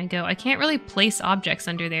stairs can I go? I can't really place objects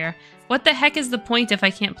under there. What the heck is the point if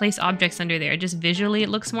I can't place objects under there? Just visually it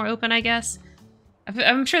looks more open, I guess.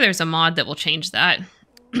 I'm sure there's a mod that will change that.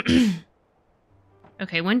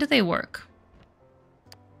 Okay, when do they work?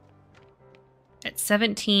 At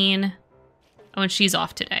 17. Oh, and she's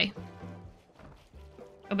off today.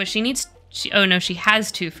 Oh, but she needs... oh, no, she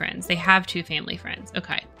has 2 friends. They have 2 family friends.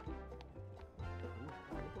 Okay.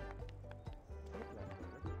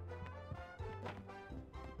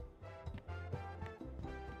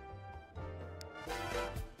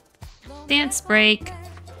 Dance break.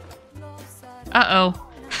 Uh-oh.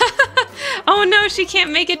 Oh, no, she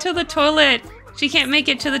can't make it to the toilet. She can't make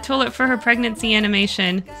it to the toilet for her pregnancy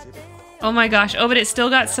animation. Oh, my gosh. Oh, but it still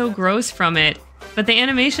got so gross from it. But the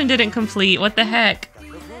animation didn't complete. What the heck?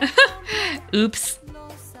 Oops.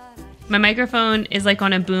 My microphone is like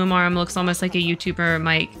on a boom arm, looks almost like a YouTuber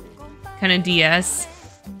mic, kind of DS.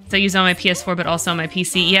 So I use it on my PS4, but also on my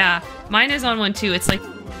PC. Yeah, mine is on one too. It's like...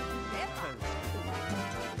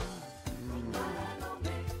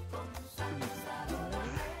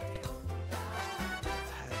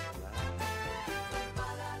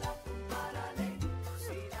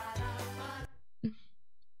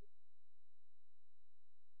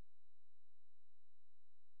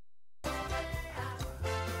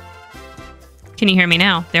 Can you hear me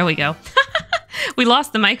now? There we go. We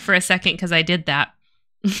lost the mic for a second because I did that.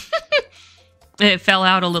 It fell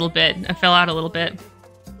out a little bit. I fell out a little bit.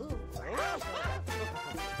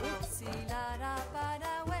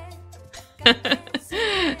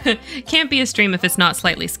 Can't be a stream if it's not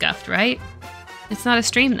slightly scuffed, right? It's not a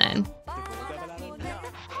stream then.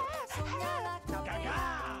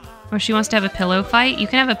 Or she wants to have a pillow fight? You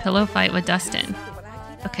can have a pillow fight with Dustin.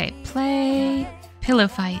 Okay, play pillow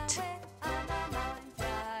fight.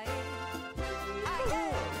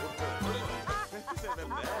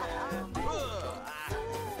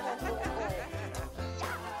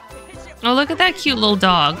 Oh, look at that cute little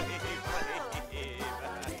dog.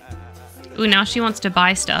 Ooh, now she wants to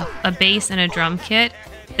buy stuff. A bass and a drum kit.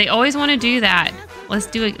 They always want to do that. Let's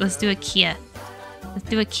do it. Let's do a kiss. Let's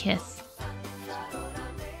do a kiss.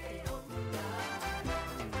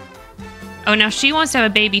 Oh, now she wants to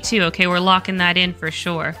have a baby too. Okay, we're locking that in for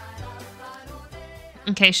sure.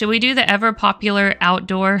 Okay, should we do the ever popular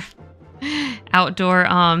outdoor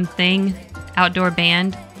thing? Outdoor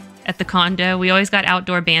band at the condo. We always got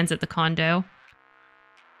outdoor bands at the condo.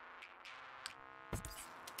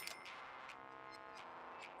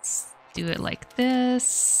 Let's do it like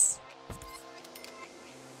this.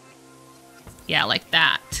 Yeah, like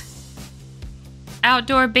that.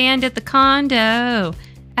 Outdoor band at the condo.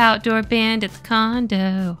 Outdoor band at the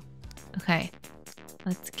condo. Okay.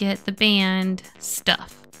 Let's get the band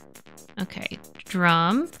stuff. Okay.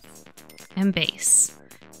 Drum and bass.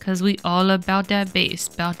 Because we all about that bass.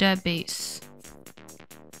 About that bass.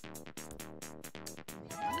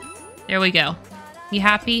 There we go. You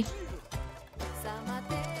happy?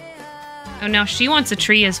 Oh, now she wants a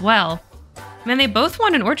tree as well. Man, they both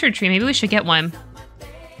want an orchard tree. Maybe we should get one.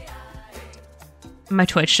 My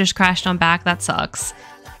Twitch just crashed on back. That sucks.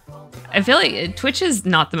 I feel like Twitch is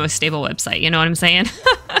not the most stable website. You know what I'm saying?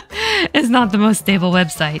 It's not the most stable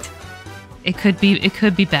website. It could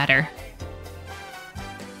be better.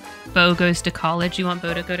 Bo goes to college. You want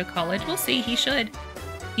Bo to go to college? We'll see. He should.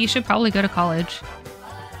 He should probably go to college.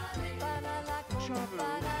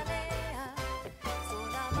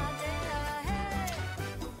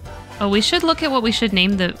 Oh, we should look at what we should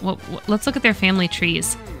name the... let's look at their family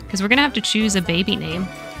trees. Because we're going to have to choose a baby name.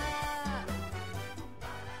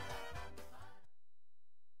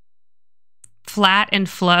 Flat and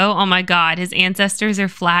Flow? Oh my god, his ancestors are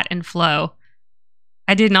Flat and Flow.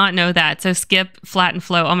 I did not know that. So Skip, Flat and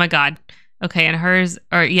Flow. Oh my god. Okay, and hers...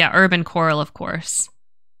 or yeah, Urban Coral, of course.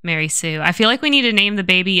 Mary Sue. I feel like we need to name the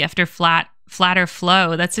baby after Flat or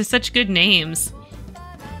Flow. That's just such good names.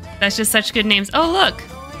 That's just such good names. Oh, look!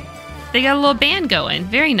 They got a little band going.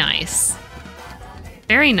 Very nice.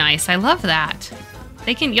 Very nice. I love that.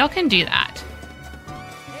 Y'all can do that.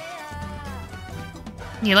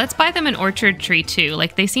 Yeah, let's buy them an orchard tree too.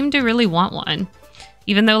 Like, they seem to really want one.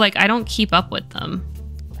 Even though, like, I don't keep up with them.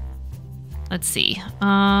 Let's see. What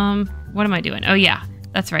am I doing? Oh, yeah.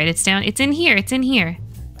 That's right. It's down. It's in here. It's in here.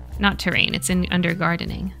 Not terrain. It's in under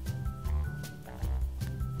gardening.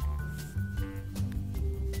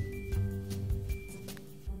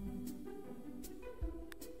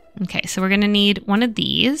 Okay, so we're going to need one of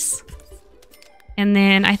these. And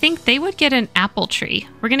then I think they would get an apple tree.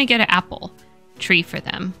 We're going to get an apple tree for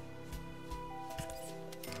them.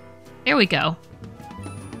 There we go.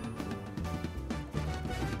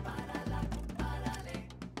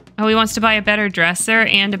 Oh, he wants to buy a better dresser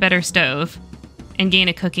and a better stove and gain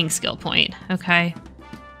a cooking skill point. Okay.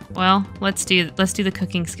 Well, let's do the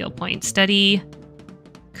cooking skill point. Study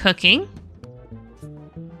cooking.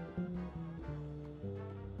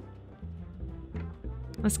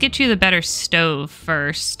 Let's get you the better stove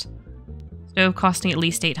first. Stove costing at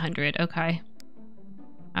least 800. Okay.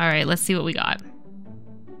 All right, let's see what we got.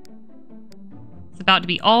 It's about to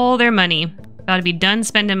be all their money. About to be done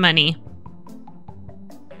spending money.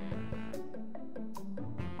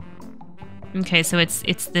 Okay, so it's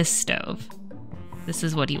this stove. This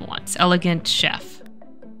is what he wants. Elegant chef.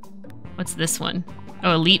 What's this one?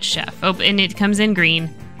 Oh, elite chef. Oh, and it comes in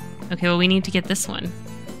green. Okay, well, we need to get this one.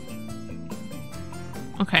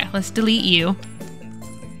 Okay, let's delete you.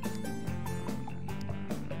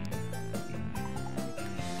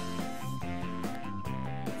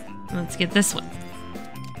 Let's get this one.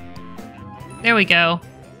 There we go.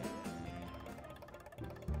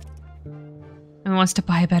 And wants to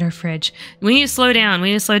buy a better fridge. We need to slow down. We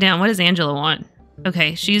need to slow down. What does Angela want?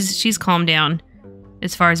 Okay, she's calmed down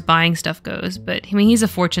as far as buying stuff goes. But, I mean, he's a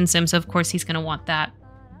fortune sim, so of course he's going to want that.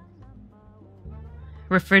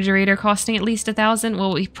 Refrigerator costing at least 1,000?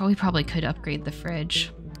 Well, we probably could upgrade the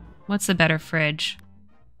fridge. What's the better fridge?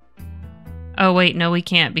 Oh, wait, no, we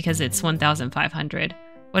can't because it's 1,500.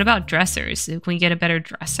 What about dressers? Can we get a better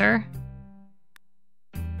dresser?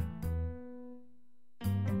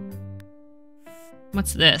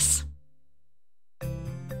 What's this?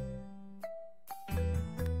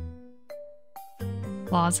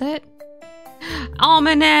 Closet?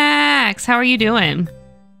 Almanacs! How are you doing?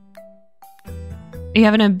 Are you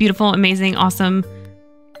having a beautiful, amazing, awesome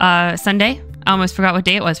Sunday? I almost forgot what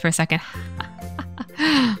day it was for a second.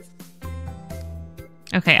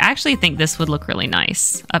 Okay, I actually think this would look really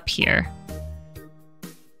nice up here.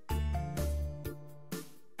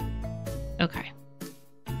 Okay.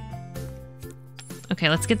 Okay,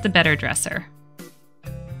 let's get the better dresser.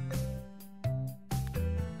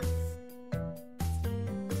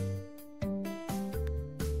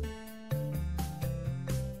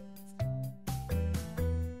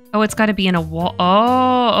 Oh, it's got to be in a wall.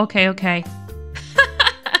 Oh, okay, okay.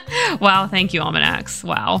 Wow, thank you, Almanacs.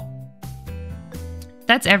 Wow.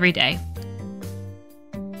 That's every day.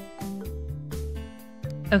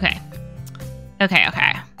 Okay. Okay,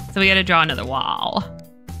 okay. So we got to draw another wall.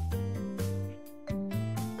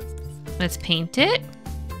 Let's paint it.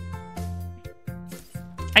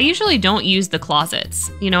 I usually don't use the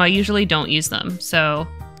closets. You know, I usually don't use them. So,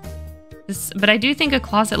 but I do think a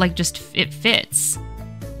closet, like, just, it fits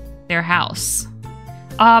their house.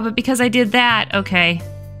 But because I did that, okay.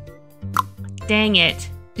 Dang it.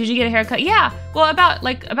 Did you get a haircut? Yeah. Well,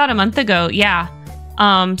 about a month ago. Yeah.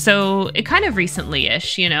 So it kind of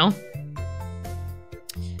recently-ish, you know.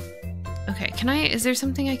 Okay, is there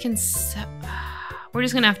something I can set? We're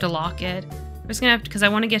just gonna have to lock it. We're just gonna have to, because I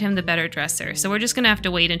want to get him the better dresser. So we're just gonna have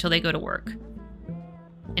to wait until they go to work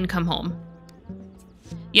and come home.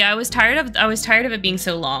 Yeah, I was tired of it being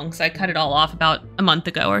so long, so I cut it all off about a month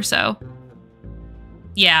ago or so.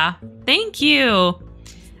 Yeah, thank you.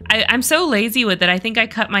 I'm so lazy with it. I think I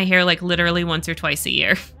cut my hair like literally once or twice a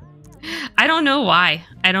year. I don't know why.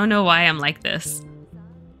 I don't know why I'm like this.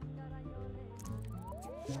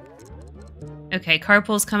 Okay,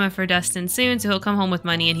 carpool's coming for Dustin soon, so he'll come home with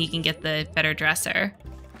money and he can get the better dresser.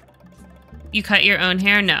 You cut your own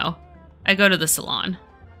hair? No. I go to the salon.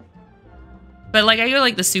 But like I go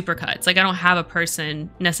like the super cuts. Like I don't have a person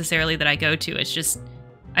necessarily that I go to. It's just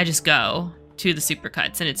I just go to the super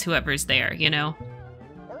cuts and it's whoever's there, you know?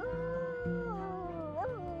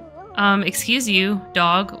 Excuse you,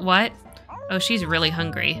 dog. What? Oh, she's really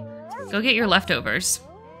hungry. Go get your leftovers.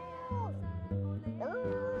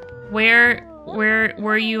 Where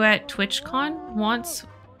were you at TwitchCon once?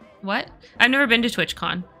 What? I've never been to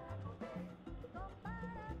TwitchCon.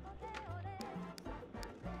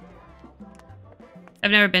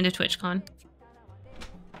 I've never been to TwitchCon.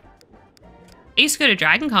 I used to go to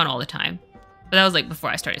DragonCon all the time, but that was like before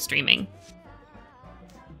I started streaming.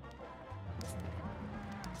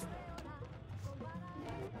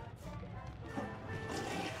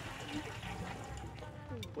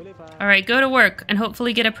 All right, go to work and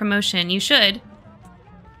hopefully get a promotion. You should.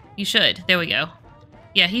 You should. There we go.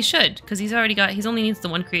 Yeah, he should, because he's only needs the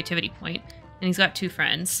 1 creativity point, and he's got 2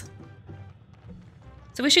 friends.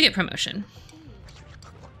 So we should get promotion.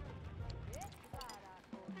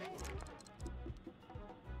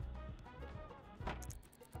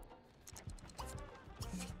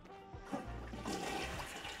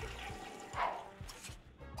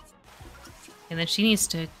 And then she needs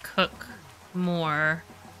to cook more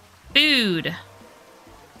food.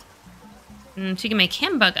 She can make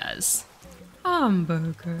hamburgers.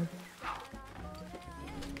 Hamburger.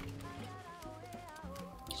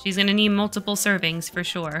 She's gonna need multiple servings for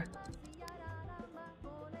sure.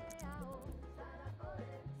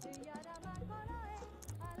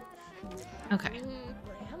 Okay.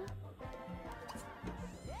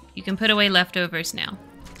 You can put away leftovers now.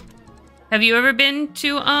 Have you ever been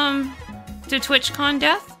to TwitchCon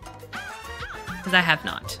Death? Because I have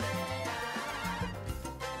not.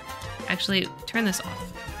 Actually, turn this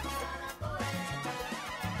off.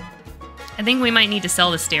 I think we might need to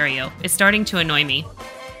sell the stereo. It's starting to annoy me.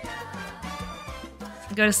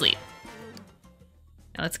 Go to sleep.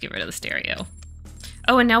 Now let's get rid of the stereo.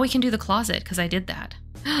 Oh, and now we can do the closet, because I did that.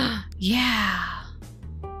 Yeah.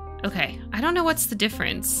 Okay, I don't know what's the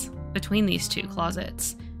difference between these two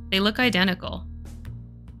closets. They look identical.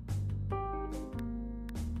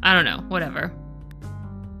 I don't know, whatever.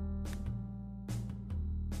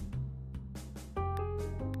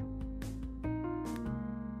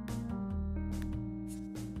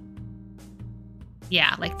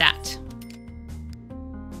 Yeah, like that.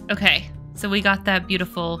 Okay, so we got that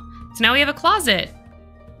beautiful... So now we have a closet.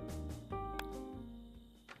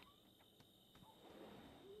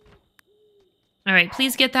 All right,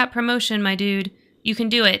 please get that promotion, my dude. You can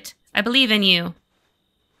do it. I believe in you.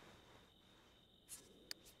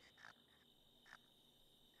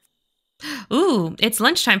 Ooh, it's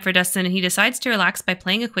lunchtime for Dustin, and he decides to relax by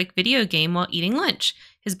playing a quick video game while eating lunch.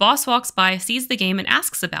 His boss walks by, sees the game, and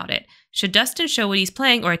asks about it. Should Dustin show what he's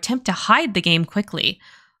playing or attempt to hide the game quickly?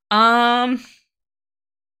 Dustin's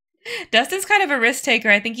kind of a risk taker.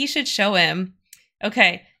 I think you should show him.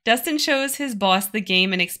 Okay, Dustin shows his boss the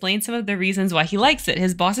game and explains some of the reasons why he likes it.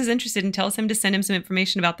 His boss is interested and tells him to send him some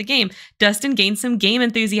information about the game. Dustin gains some game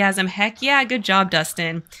enthusiasm. Heck yeah, good job,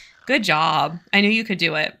 Dustin. Good job. I knew you could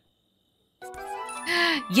do it.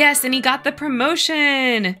 Yes, and he got the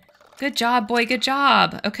promotion. Good job, boy. Good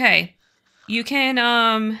job. Okay. You can,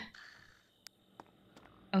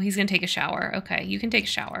 Oh, he's gonna take a shower. Okay, you can take a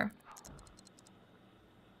shower.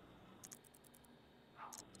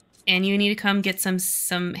 And you need to come get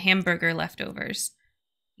some hamburger leftovers.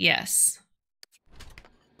 Yes.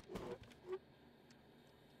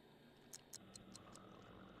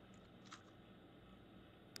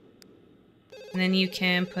 And then you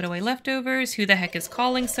can put away leftovers. Who the heck is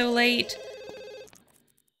calling so late?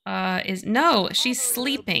 No, she's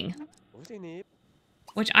sleeping.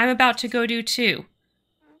 Which I'm about to go do too.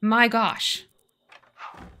 My gosh.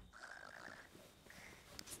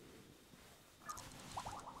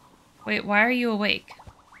 Wait, why are you awake?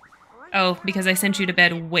 Oh, because I sent you to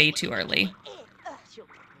bed way too early.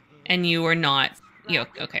 And you were not...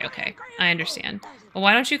 Okay. I understand. Well,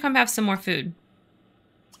 why don't you come have some more food?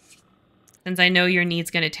 Since I know your need's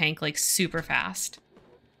gonna tank, like, super fast.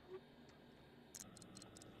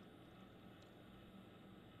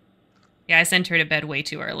 Yeah, I sent her to bed way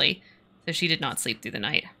too early. So she did not sleep through the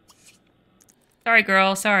night. Sorry,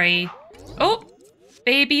 girl. Sorry. Oh!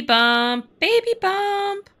 Baby bump! Baby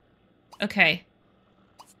bump! Okay.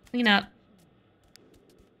 Clean up.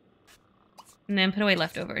 And then put away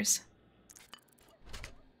leftovers.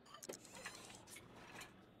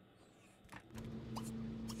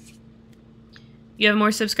 You have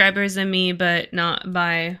more subscribers than me, but not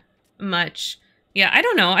by much. Yeah, I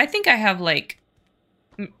don't know. I think I have, like,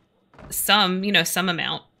 some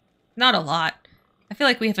amount. Not a lot. I feel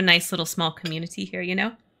like we have a nice little small community here, you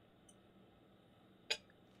know?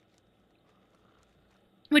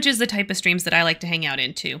 Which is the type of streams that I like to hang out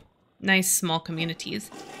into. Nice small communities.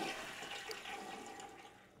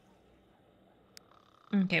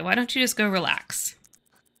 Okay, why don't you just go relax?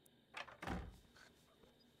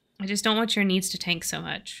 I just don't want your needs to tank so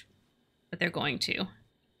much. But they're going to.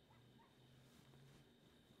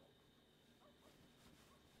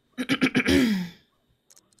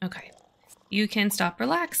 Okay. You can stop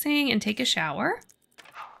relaxing and take a shower.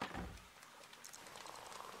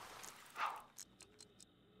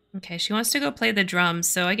 Okay, she wants to go play the drums,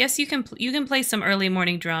 so I guess you can play some early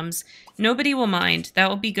morning drums. Nobody will mind. That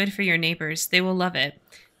will be good for your neighbors. They will love it.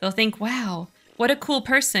 They'll think, wow, what a cool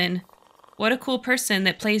person. What a cool person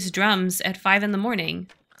that plays drums at 5 in the morning.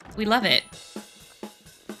 We love it.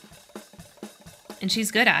 And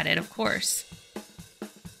she's good at it, of course.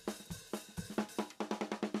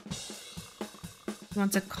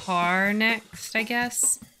 Wants a car next, I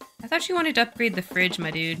guess. I thought you wanted to upgrade the fridge, my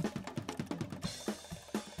dude.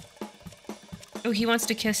 Oh, he wants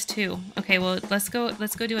to kiss too. Okay, well, let's go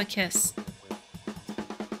do a kiss.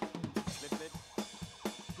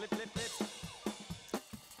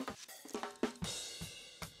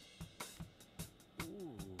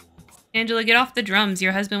 Angela, get off the drums.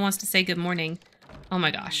 Your husband wants to say good morning. Oh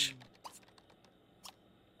my gosh.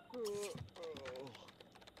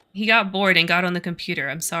 He got bored and got on the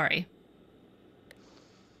computer. I'm sorry.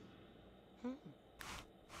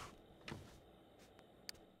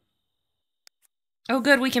 Oh,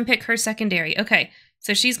 good. We can pick her secondary. Okay.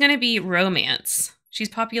 So she's going to be romance. She's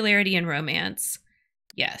popularity and romance.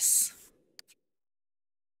 Yes.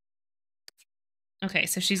 Okay.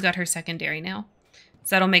 So she's got her secondary now.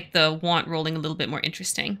 So that'll make the want rolling a little bit more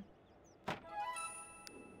interesting.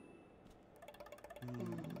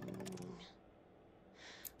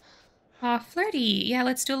 Aw, flirty. Yeah,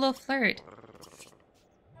 let's do a little flirt.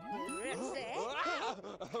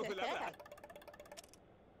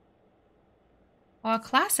 Aw,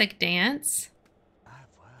 classic dance.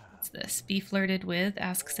 What's this? Be flirted with,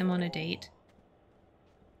 asks him on a date.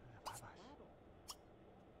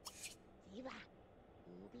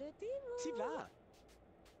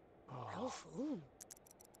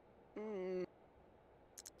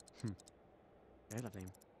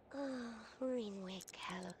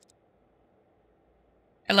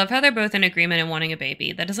 I love how they're both in agreement and wanting a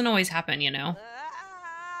baby. That doesn't always happen, you know.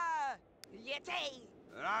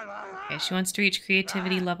 Okay, she wants to reach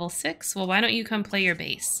creativity level 6. Well, why don't you come play your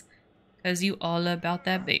bass? Because you all about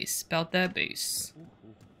that bass. About that bass.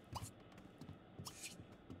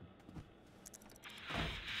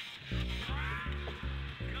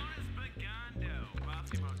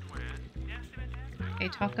 Okay,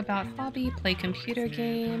 talk about hobby, play computer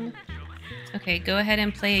game. Okay, go ahead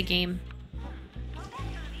and play a game.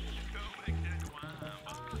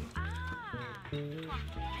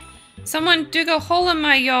 Someone dig a hole in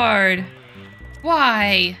my yard.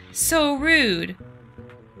 Why? So rude.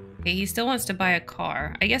 Okay, he still wants to buy a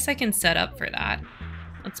car. I guess I can set up for that.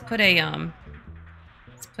 Let's put a,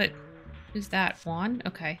 let's put, who's that? Juan?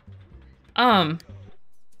 Okay.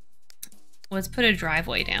 Let's put a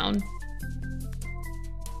driveway down.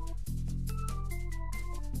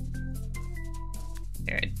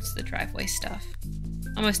 There, it's the driveway stuff.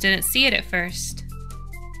 Almost didn't see it at first.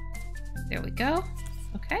 There we go.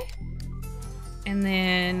 Okay. And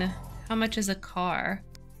then, how much is a car?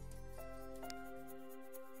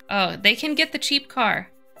 Oh, they can get the cheap car.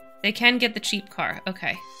 They can get the cheap car.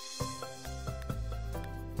 Okay.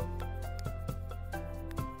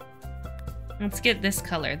 Let's get this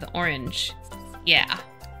color, the orange. Yeah.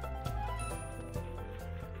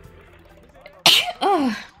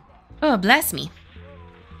 Oh, oh, bless me.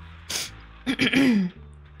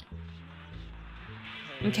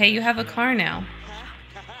 Okay, you have a car now.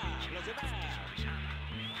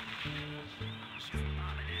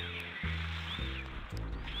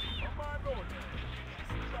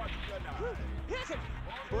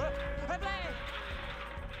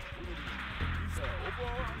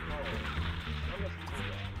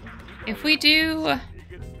 If we do...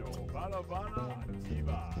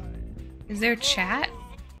 Is there chat?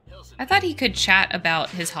 I thought he could chat about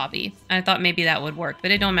his hobby. I thought maybe that would work, but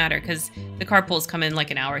it don't matter because the carpools come in like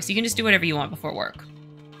an hour, so you can just do whatever you want before work.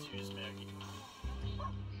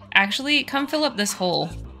 Actually, come fill up this hole.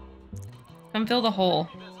 Come fill the hole.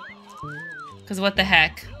 Because what the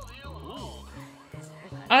heck? Oh,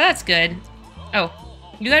 that's good. Oh,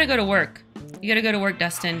 you gotta go to work. You gotta go to work,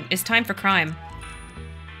 Dustin. It's time for crime.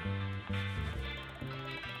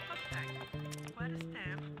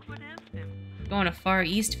 Go on a Far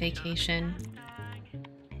East vacation.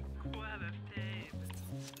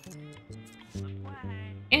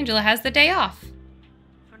 Angela has the day off.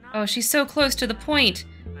 Oh, she's so close to the point.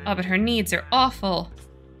 Oh, but her needs are awful.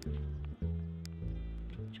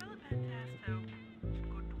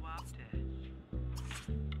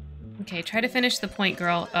 Okay, try to finish the point,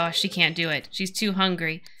 girl. Oh, she can't do it. She's too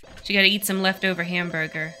hungry. She gotta eat some leftover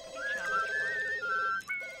hamburger.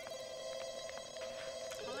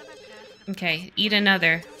 Okay, eat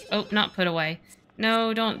another. Oh, not put away.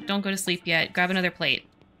 No, don't go to sleep yet. Grab another plate.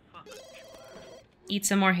 Eat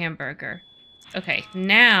some more hamburger. Okay,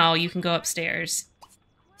 now you can go upstairs.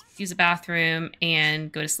 Use the bathroom and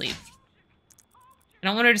go to sleep. I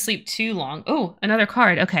don't want her to sleep too long. Oh, another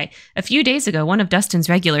card. Okay. A few days ago, one of Dustin's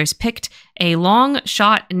regulars picked a long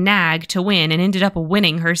shot nag to win and ended up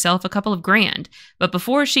winning herself a couple of grand. But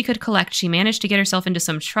before she could collect, she managed to get herself into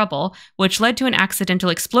some trouble, which led to an accidental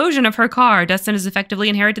explosion of her car. Dustin has effectively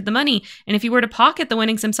inherited the money, and if he were to pocket the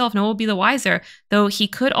winnings himself, no one would be the wiser. Though he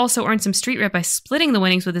could also earn some street rep by splitting the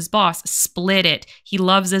winnings with his boss. Split it. He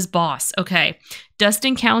loves his boss. Okay.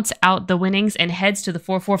 Dustin counts out the winnings and heads to the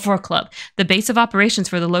 444 Club, the base of operations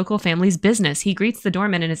for the local family's business. He greets the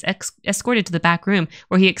doorman and is escorted to the back room,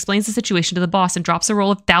 where he explains the situation to the boss and drops a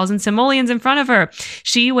roll of 1,000 simoleons in front of her.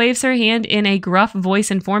 She waves her hand in a gruff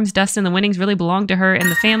voice, informs Dustin the winnings really belong to her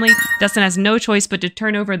and the family. Dustin has no choice but to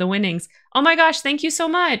turn over the winnings. Oh my gosh, thank you so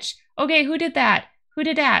much. Okay, who did that? Who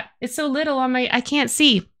did that? It's so little on my... I can't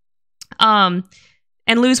see. And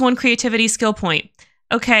lose 1 creativity skill point.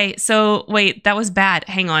 Okay, so wait, that was bad.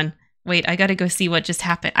 Hang on. Wait, I gotta go see what just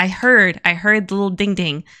happened. I heard the little ding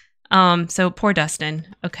ding. So poor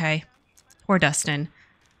Dustin. Okay. Poor Dustin.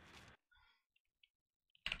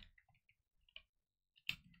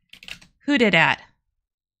 Who did that?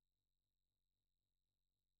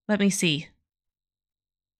 Let me see.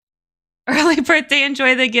 Early birthday,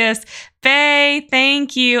 enjoy the gifts. Faye,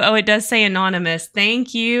 thank you. Oh, it does say anonymous.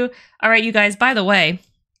 Thank you. All right, you guys, by the way,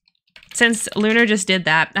 since Lunar just did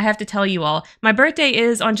that, I have to tell you all, my birthday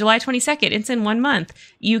is on July 22nd. It's in 1 month.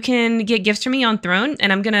 You can get gifts from me on Throne,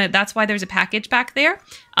 and that's why there's a package back there.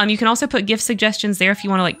 You can also put gift suggestions there if you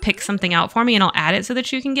want to like pick something out for me, and I'll add it so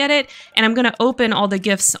that you can get it. And I'm going to open all the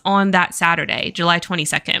gifts on that Saturday, July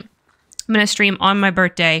 22nd. I'm going to stream on my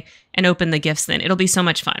birthday and open the gifts then. It'll be so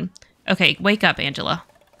much fun. Okay, wake up, Angela.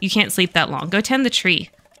 You can't sleep that long. Go tend the tree.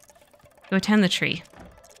 Go tend the tree.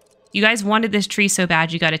 You guys wanted this tree so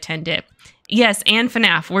bad, you gotta tend it. Yes, and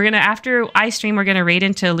FNAF. We're gonna, after I stream, we're gonna raid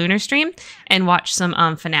into Lunar stream and watch some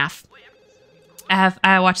FNAF.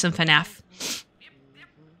 I watched some FNAF.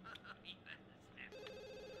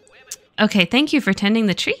 Okay, thank you for tending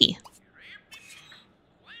the tree.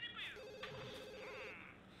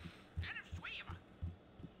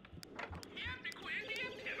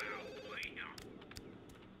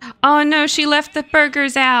 Oh no, she left the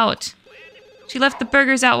burgers out. She left the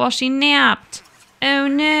burgers out while she napped. Oh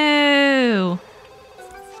no.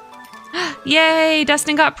 Yay,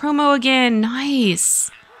 Dustin got promo again.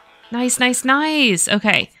 Nice. Nice, nice, nice.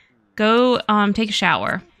 Okay, go take a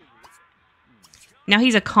shower. Now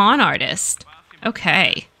he's a con artist.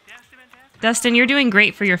 Okay. Dustin, you're doing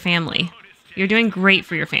great for your family. You're doing great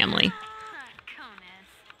for your family.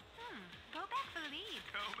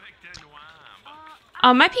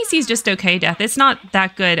 My PC's just okay, Death. It's not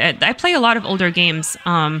that good. I play a lot of older games.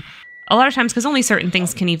 A lot of times because only certain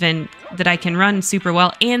things that I can run super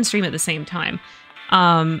well and stream at the same time.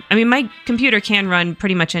 I mean, my computer can run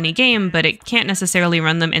pretty much any game, but it can't necessarily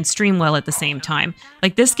run them and stream well at the same time.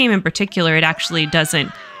 Like this game in particular, it actually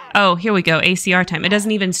doesn't. Oh, here we go. ACR time. It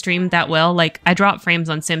doesn't even stream that well. Like I drop frames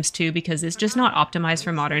on Sims 2 because it's just not optimized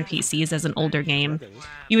for modern PCs as an older game.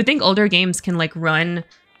 You would think older games can like run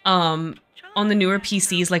on the newer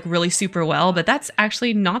PCs like really super well, but that's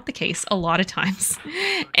actually not the case a lot of times.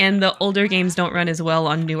 And the older games don't run as well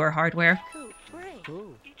on newer hardware.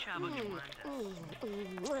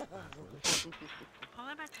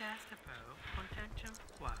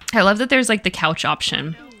 I love that there's like the couch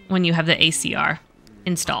option when you have the ACR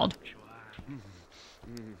installed.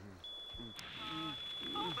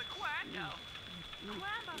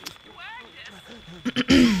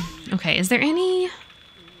 Okay, is there any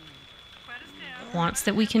wants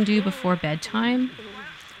that we can do before bedtime?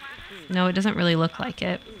 No, it doesn't really look like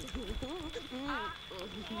it.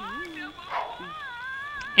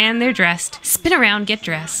 And they're dressed. Spin around, get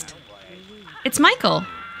dressed. It's Michael.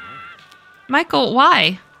 Michael,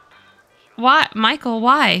 why? Why? Michael,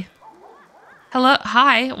 why? Hello?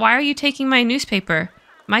 Hi, why are you taking my newspaper?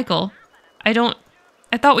 Michael, I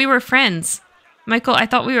thought we were friends. Michael, I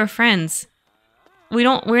thought we were friends.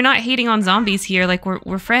 We're not hating on zombies here, like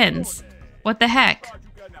we're friends. What the heck?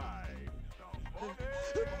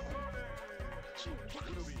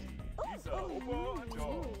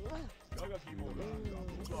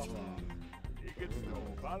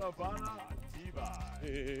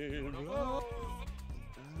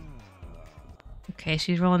 Okay,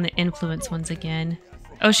 she's rolling the influence ones again.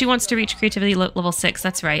 Oh, she wants to reach creativity level 6.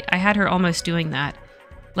 That's right. I had her almost doing that.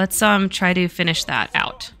 Let's try to finish that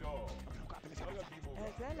out.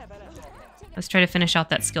 Let's try to finish out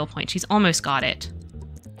that skill point. She's almost got it.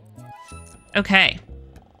 Okay.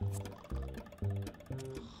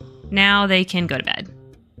 Now they can go to bed.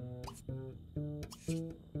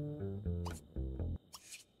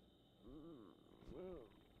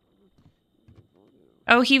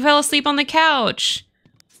 Oh, he fell asleep on the couch.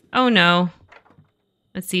 Oh no.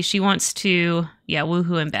 Let's see, she wants to... Yeah,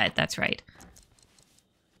 woohoo in bed. That's right.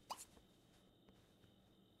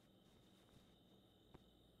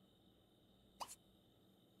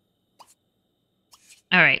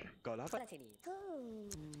 All right.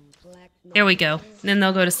 There we go. Then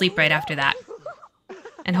they'll go to sleep right after that.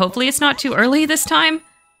 And hopefully it's not too early this time.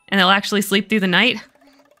 And they'll actually sleep through the night?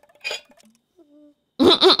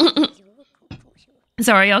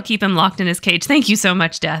 Sorry, I'll keep him locked in his cage. Thank you so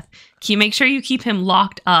much, Death. Make sure you keep him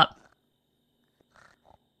locked up.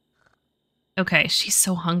 Okay, she's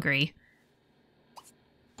so hungry.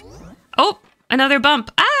 Oh, another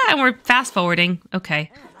bump. Ah, and we're fast forwarding.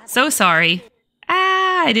 Okay, so sorry.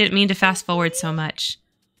 Ah, I didn't mean to fast forward so much.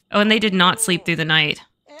 Oh, and they did not sleep through the night.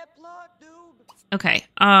 Okay,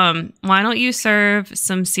 why don't you serve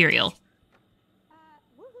some cereal?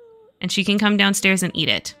 And she can come downstairs and eat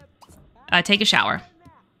it. Take a shower.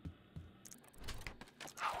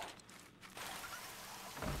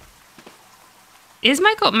 Is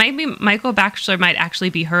Michael, maybe Michael Bachelor might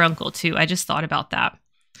actually be her uncle too. I just thought about that.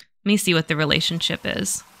 Let me see what the relationship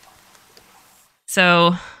is.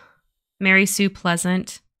 So, Mary Sue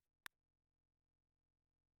Pleasant.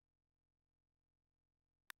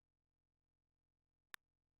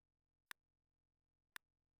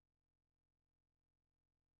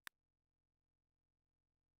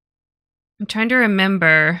 I'm trying to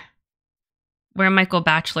remember where Michael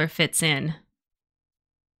Bachelor fits in.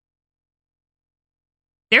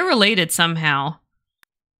 They're related somehow.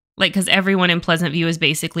 Like, because everyone in Pleasantview is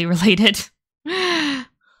basically related. I'm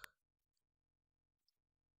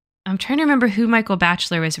trying to remember who Michael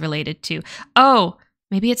Bachelor is related to. Oh,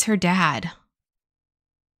 maybe it's her dad.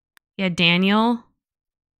 Yeah, Daniel.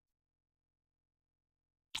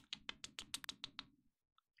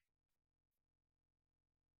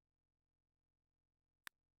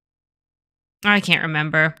 I can't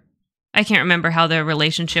remember. I can't remember how the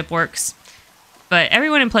relationship works. But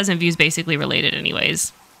everyone in Pleasantview is basically related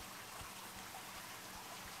anyways.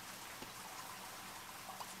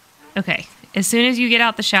 Okay. As soon as you get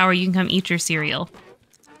out the shower, you can come eat your cereal.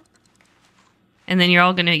 And then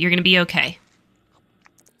you're gonna be okay.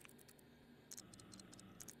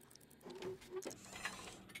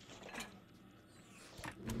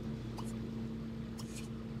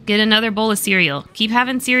 Get another bowl of cereal. Keep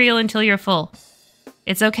having cereal until you're full.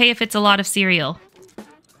 It's okay if it's a lot of cereal.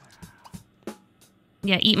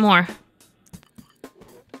 Yeah, eat more.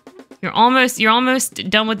 You're almost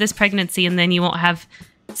done with this pregnancy, and then you won't have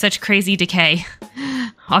such crazy decay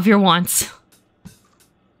of your wants.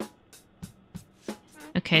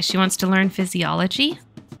 Okay, she wants to learn physiology.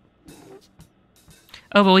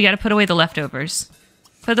 Oh, but we gotta put away the leftovers.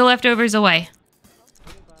 Put the leftovers away.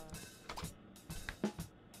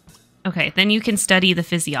 Okay, then you can study the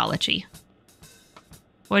physiology.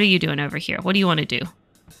 What are you doing over here? What do you want to do?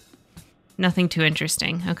 Nothing too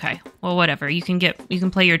interesting. Okay, well, whatever. You can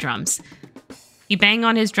play your drums. You bang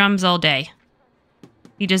on his drums all day.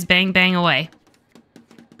 You just bang, bang away.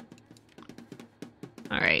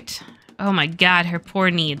 All right. Oh my God, her poor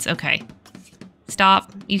needs. Okay,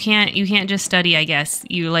 stop. You can't just study. I guess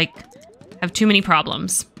you like have too many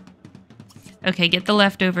problems. Okay, get the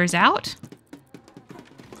leftovers out.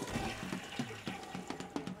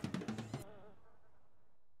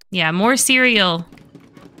 Yeah, more cereal.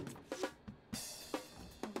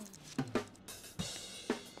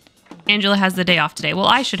 Angela has the day off today. Well,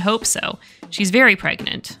 I should hope so. She's very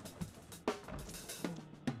pregnant.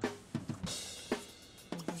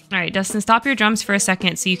 All right, Dustin, stop your drums for a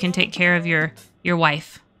second so you can take care of your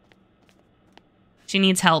wife. She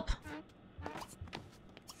needs help.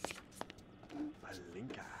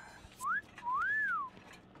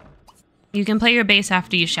 You can play your bass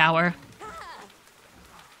after you shower.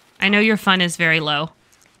 I know your fun is very low.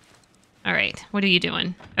 All right, what are you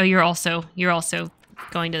doing? Oh, you're also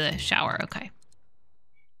going to the shower. Okay.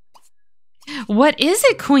 What is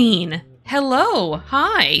it, Queen? Hello.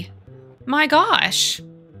 Hi. My gosh.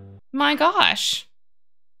 My gosh.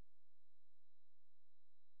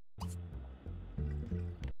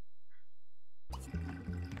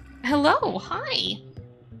 Hello. Hi.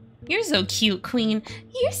 You're so cute, Queen.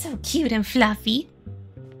 You're so cute and fluffy.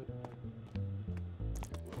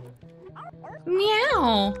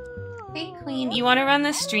 Meow. Hey, Queen. You want to run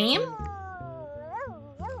the stream?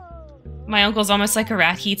 My uncle's almost like a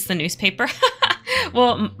rat. He eats the newspaper.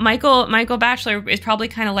 Well, Michael Bachelor is probably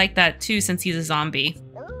kind of like that too, since he's a zombie.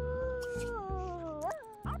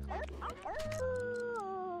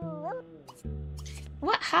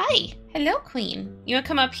 What? Hi. Hello, Queen. You want to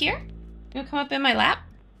come up here? You want to come up in my lap?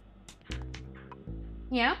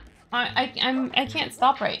 Yeah? I can't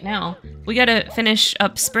stop right now. We gotta finish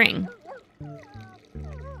up spring.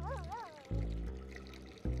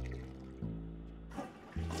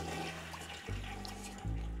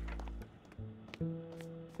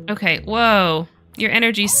 Okay, whoa. Your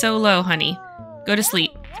energy's so low, honey. Go to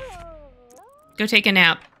sleep. Go take a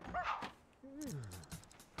nap.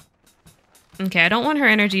 Okay, I don't want her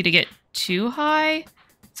energy to get too high,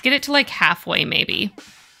 Let's get it to like halfway maybe.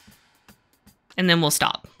 And then we'll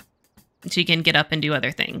stop. She can get up and do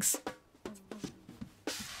other things.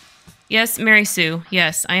 Yes, Mary Sue.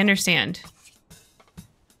 Yes, I understand.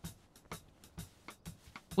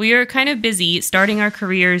 We are kind of busy starting our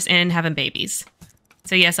careers and having babies.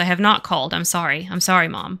 So yes, I have not called. I'm sorry. I'm sorry,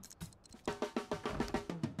 Mom.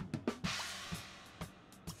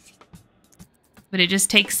 But it just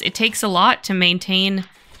takes a lot to maintain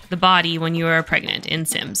the body when you are pregnant in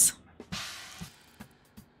Sims.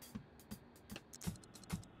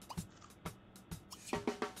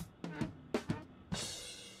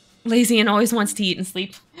 Lazy and always wants to eat and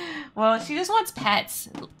sleep. Well, she just wants pets.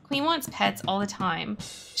 Queen wants pets all the time.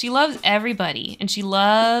 She loves everybody, and she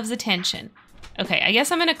loves attention. Okay, I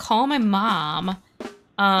guess I'm gonna call my mom.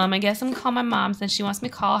 I guess I'm gonna call my mom since she wants me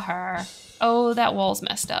to call her. Oh, that wall's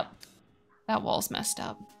messed up. That wall's messed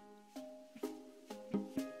up.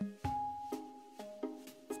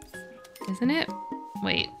 Isn't it?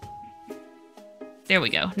 Wait. There we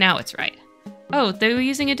go. Now it's right. Oh, they were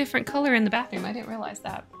using a different color in the bathroom. I didn't realize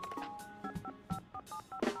that.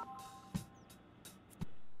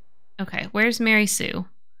 Okay, where's Mary Sue?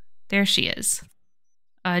 There she is.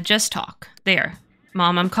 Just talk. There.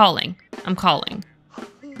 Mom, I'm calling. I'm calling.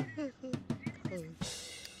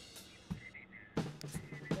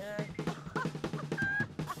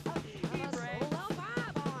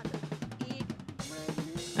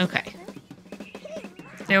 Okay.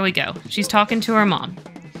 There we go. She's talking to her mom.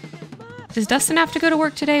 Does Dustin have to go to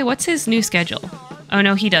work today? What's his new schedule? Oh,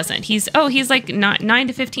 no, he doesn't. He's like 9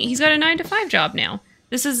 to 15. He's got a 9 to 5 job now.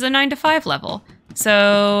 This is a 9 to 5 level.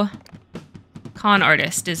 So, con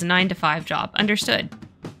artist is a 9 to 5 job. Understood.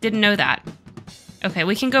 Didn't know that. Okay,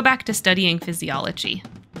 we can go back to studying physiology.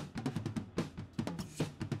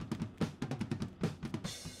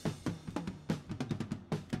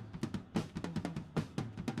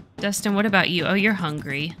 Dustin, what about you? Oh, you're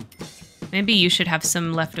hungry. Maybe you should have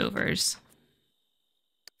some leftovers.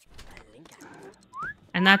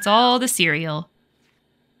 And that's all the cereal.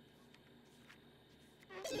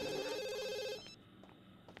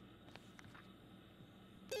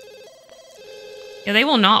 Yeah, they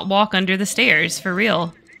will not walk under the stairs, for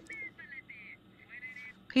real.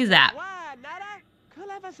 Who's that?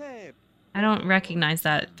 I don't recognize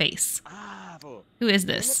that face. Who is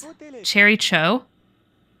this? Cherry Cho?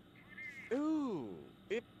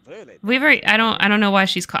 We've already, I don't know why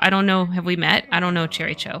she's called. I don't know. Have we met? I don't know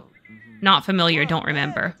Cherry Cho. Not familiar. Don't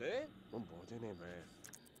remember.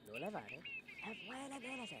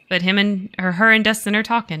 But him and her and Dustin are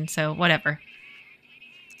talking, so whatever.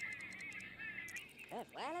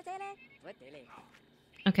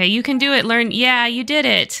 Okay, you can do it. Learn. Yeah, you did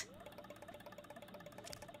it.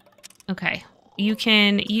 Okay, you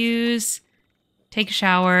can use, take a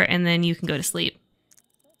shower, and then you can go to sleep.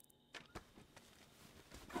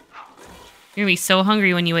 You're gonna be so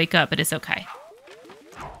hungry when you wake up, but it's okay.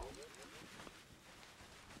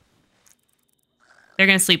 They're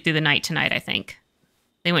gonna sleep through the night tonight, I think.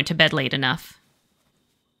 They went to bed late enough.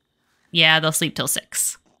 Yeah, they'll sleep till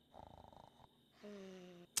 6.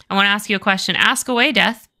 I want to ask you a question. Ask away,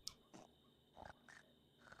 Death.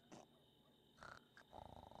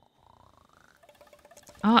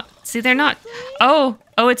 Oh, see, they're not. Oh,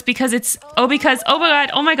 it's because it's. Oh, because. Oh my god.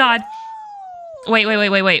 Oh my god.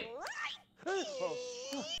 Wait.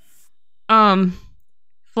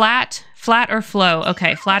 Flat or flow?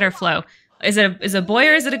 Okay, flat or flow. Is it a boy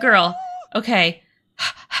or is it a girl? Okay.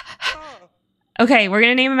 Okay, we're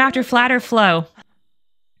gonna name him after Flat or Flow.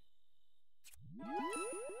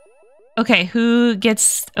 Okay, who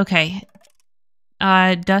gets... Okay.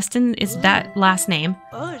 Dustin is that last name.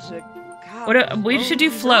 We should do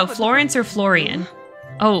Flo. Florence or Florian?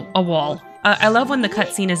 Oh, a wall. I love when the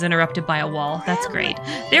cutscene is interrupted by a wall. That's great.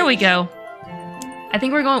 There we go. I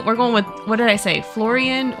think we're going with... What did I say?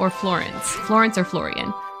 Florian or Florence? Florence or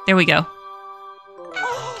Florian? There we go.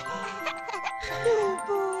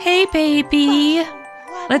 Hey, baby.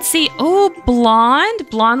 Let's see. Oh, blonde.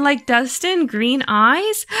 Blonde like Dustin. Green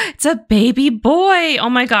eyes. It's a baby boy. Oh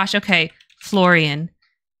my gosh. Okay. Florian.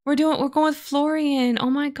 We're going with Florian. Oh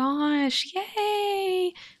my gosh.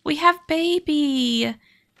 Yay. We have baby.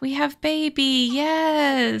 We have baby.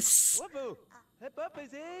 Yes.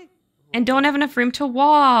 And don't have enough room to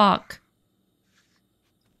walk.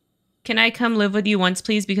 Can I come live with you once,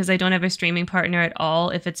 please? Because I don't have a streaming partner at all.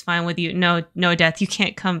 If it's fine with you. No, Death, you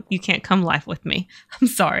can't come live with me. I'm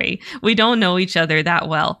sorry. We don't know each other that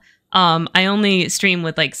well. I only stream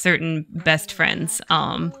with like certain best friends.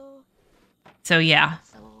 So yeah.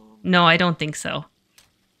 No, I don't think so.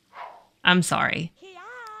 I'm sorry.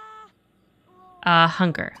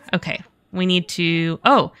 Hunger. Okay. We need to...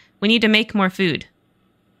 Oh, we need to make more food.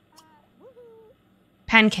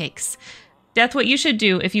 Pancakes. Death, what you should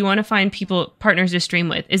do if you want to find partners to stream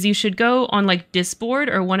with, is you should go on like Discord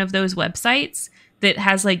or one of those websites that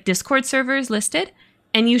has like Discord servers listed,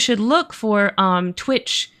 and you should look for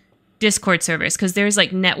Twitch Discord servers, because there's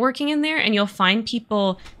like networking in there, and you'll find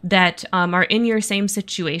people that are in your same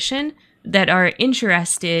situation that are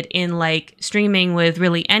interested in like streaming with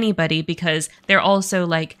really anybody, because they're also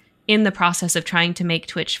like in the process of trying to make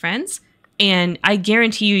Twitch friends. And I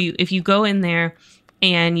guarantee you, if you go in there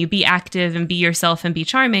and you be active and be yourself and be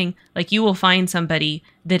charming, like you will find somebody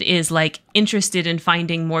that is like interested in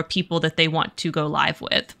finding more people that they want to go live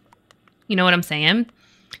with. You know what I'm saying?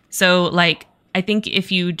 So like, I think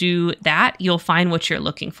if you do that, you'll find what you're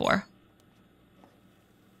looking for.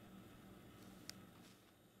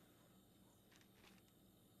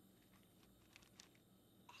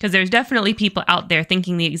 Because there's definitely people out there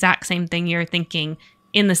thinking the exact same thing you're thinking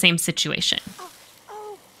in the same situation.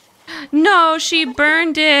 No, she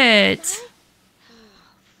burned it.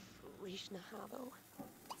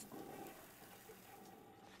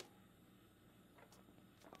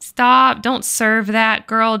 Stop. Don't serve that,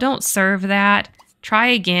 girl. Don't serve that. Try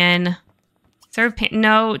again. Serve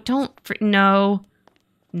no, don't. No.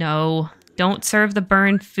 No. Don't serve the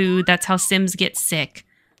burned food. That's how Sims get sick.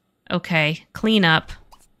 Okay. Clean up.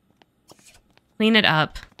 Clean it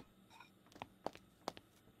up.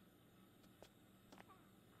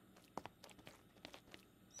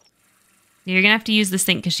 You're gonna have to use the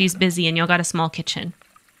sink because she's busy and y'all got a small kitchen.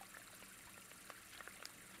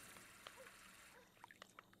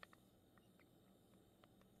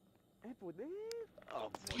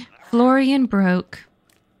 Florian broke.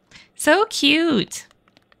 So cute.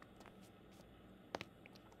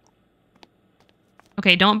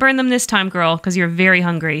 Okay, don't burn them this time, girl, because you're very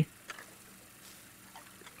hungry.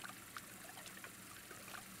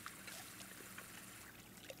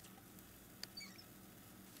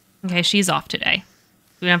 Okay, she's off today.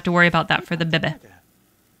 We don't have to worry about that for the bebe.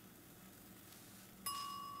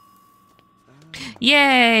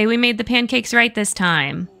 Yay, we made the pancakes right this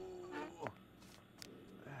time.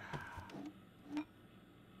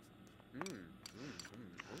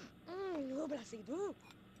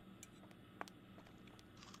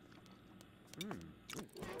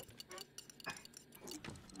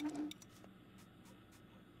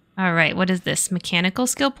 All right, what is this? Mechanical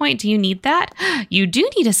skill point? Do you need that? You do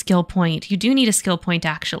need a skill point. You do need a skill point,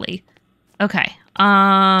 actually. Okay,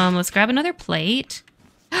 let's grab another plate.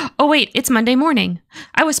 Oh, wait, it's Monday morning.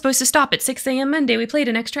 I was supposed to stop at 6 a.m. Monday. We played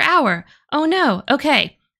an extra hour. Oh, no.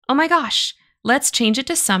 Okay. Oh, my gosh. Let's change it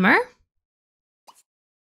to summer.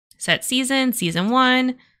 Set season, season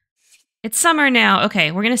 1. It's summer now.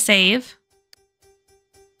 Okay, we're going to save.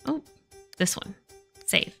 Oh, this one.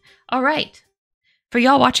 Save. All right. For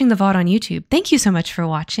y'all watching the VOD on YouTube, thank you so much for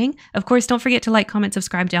watching. Of course, don't forget to like, comment,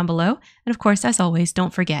 subscribe down below. And of course, as always,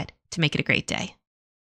 don't forget to make it a great day.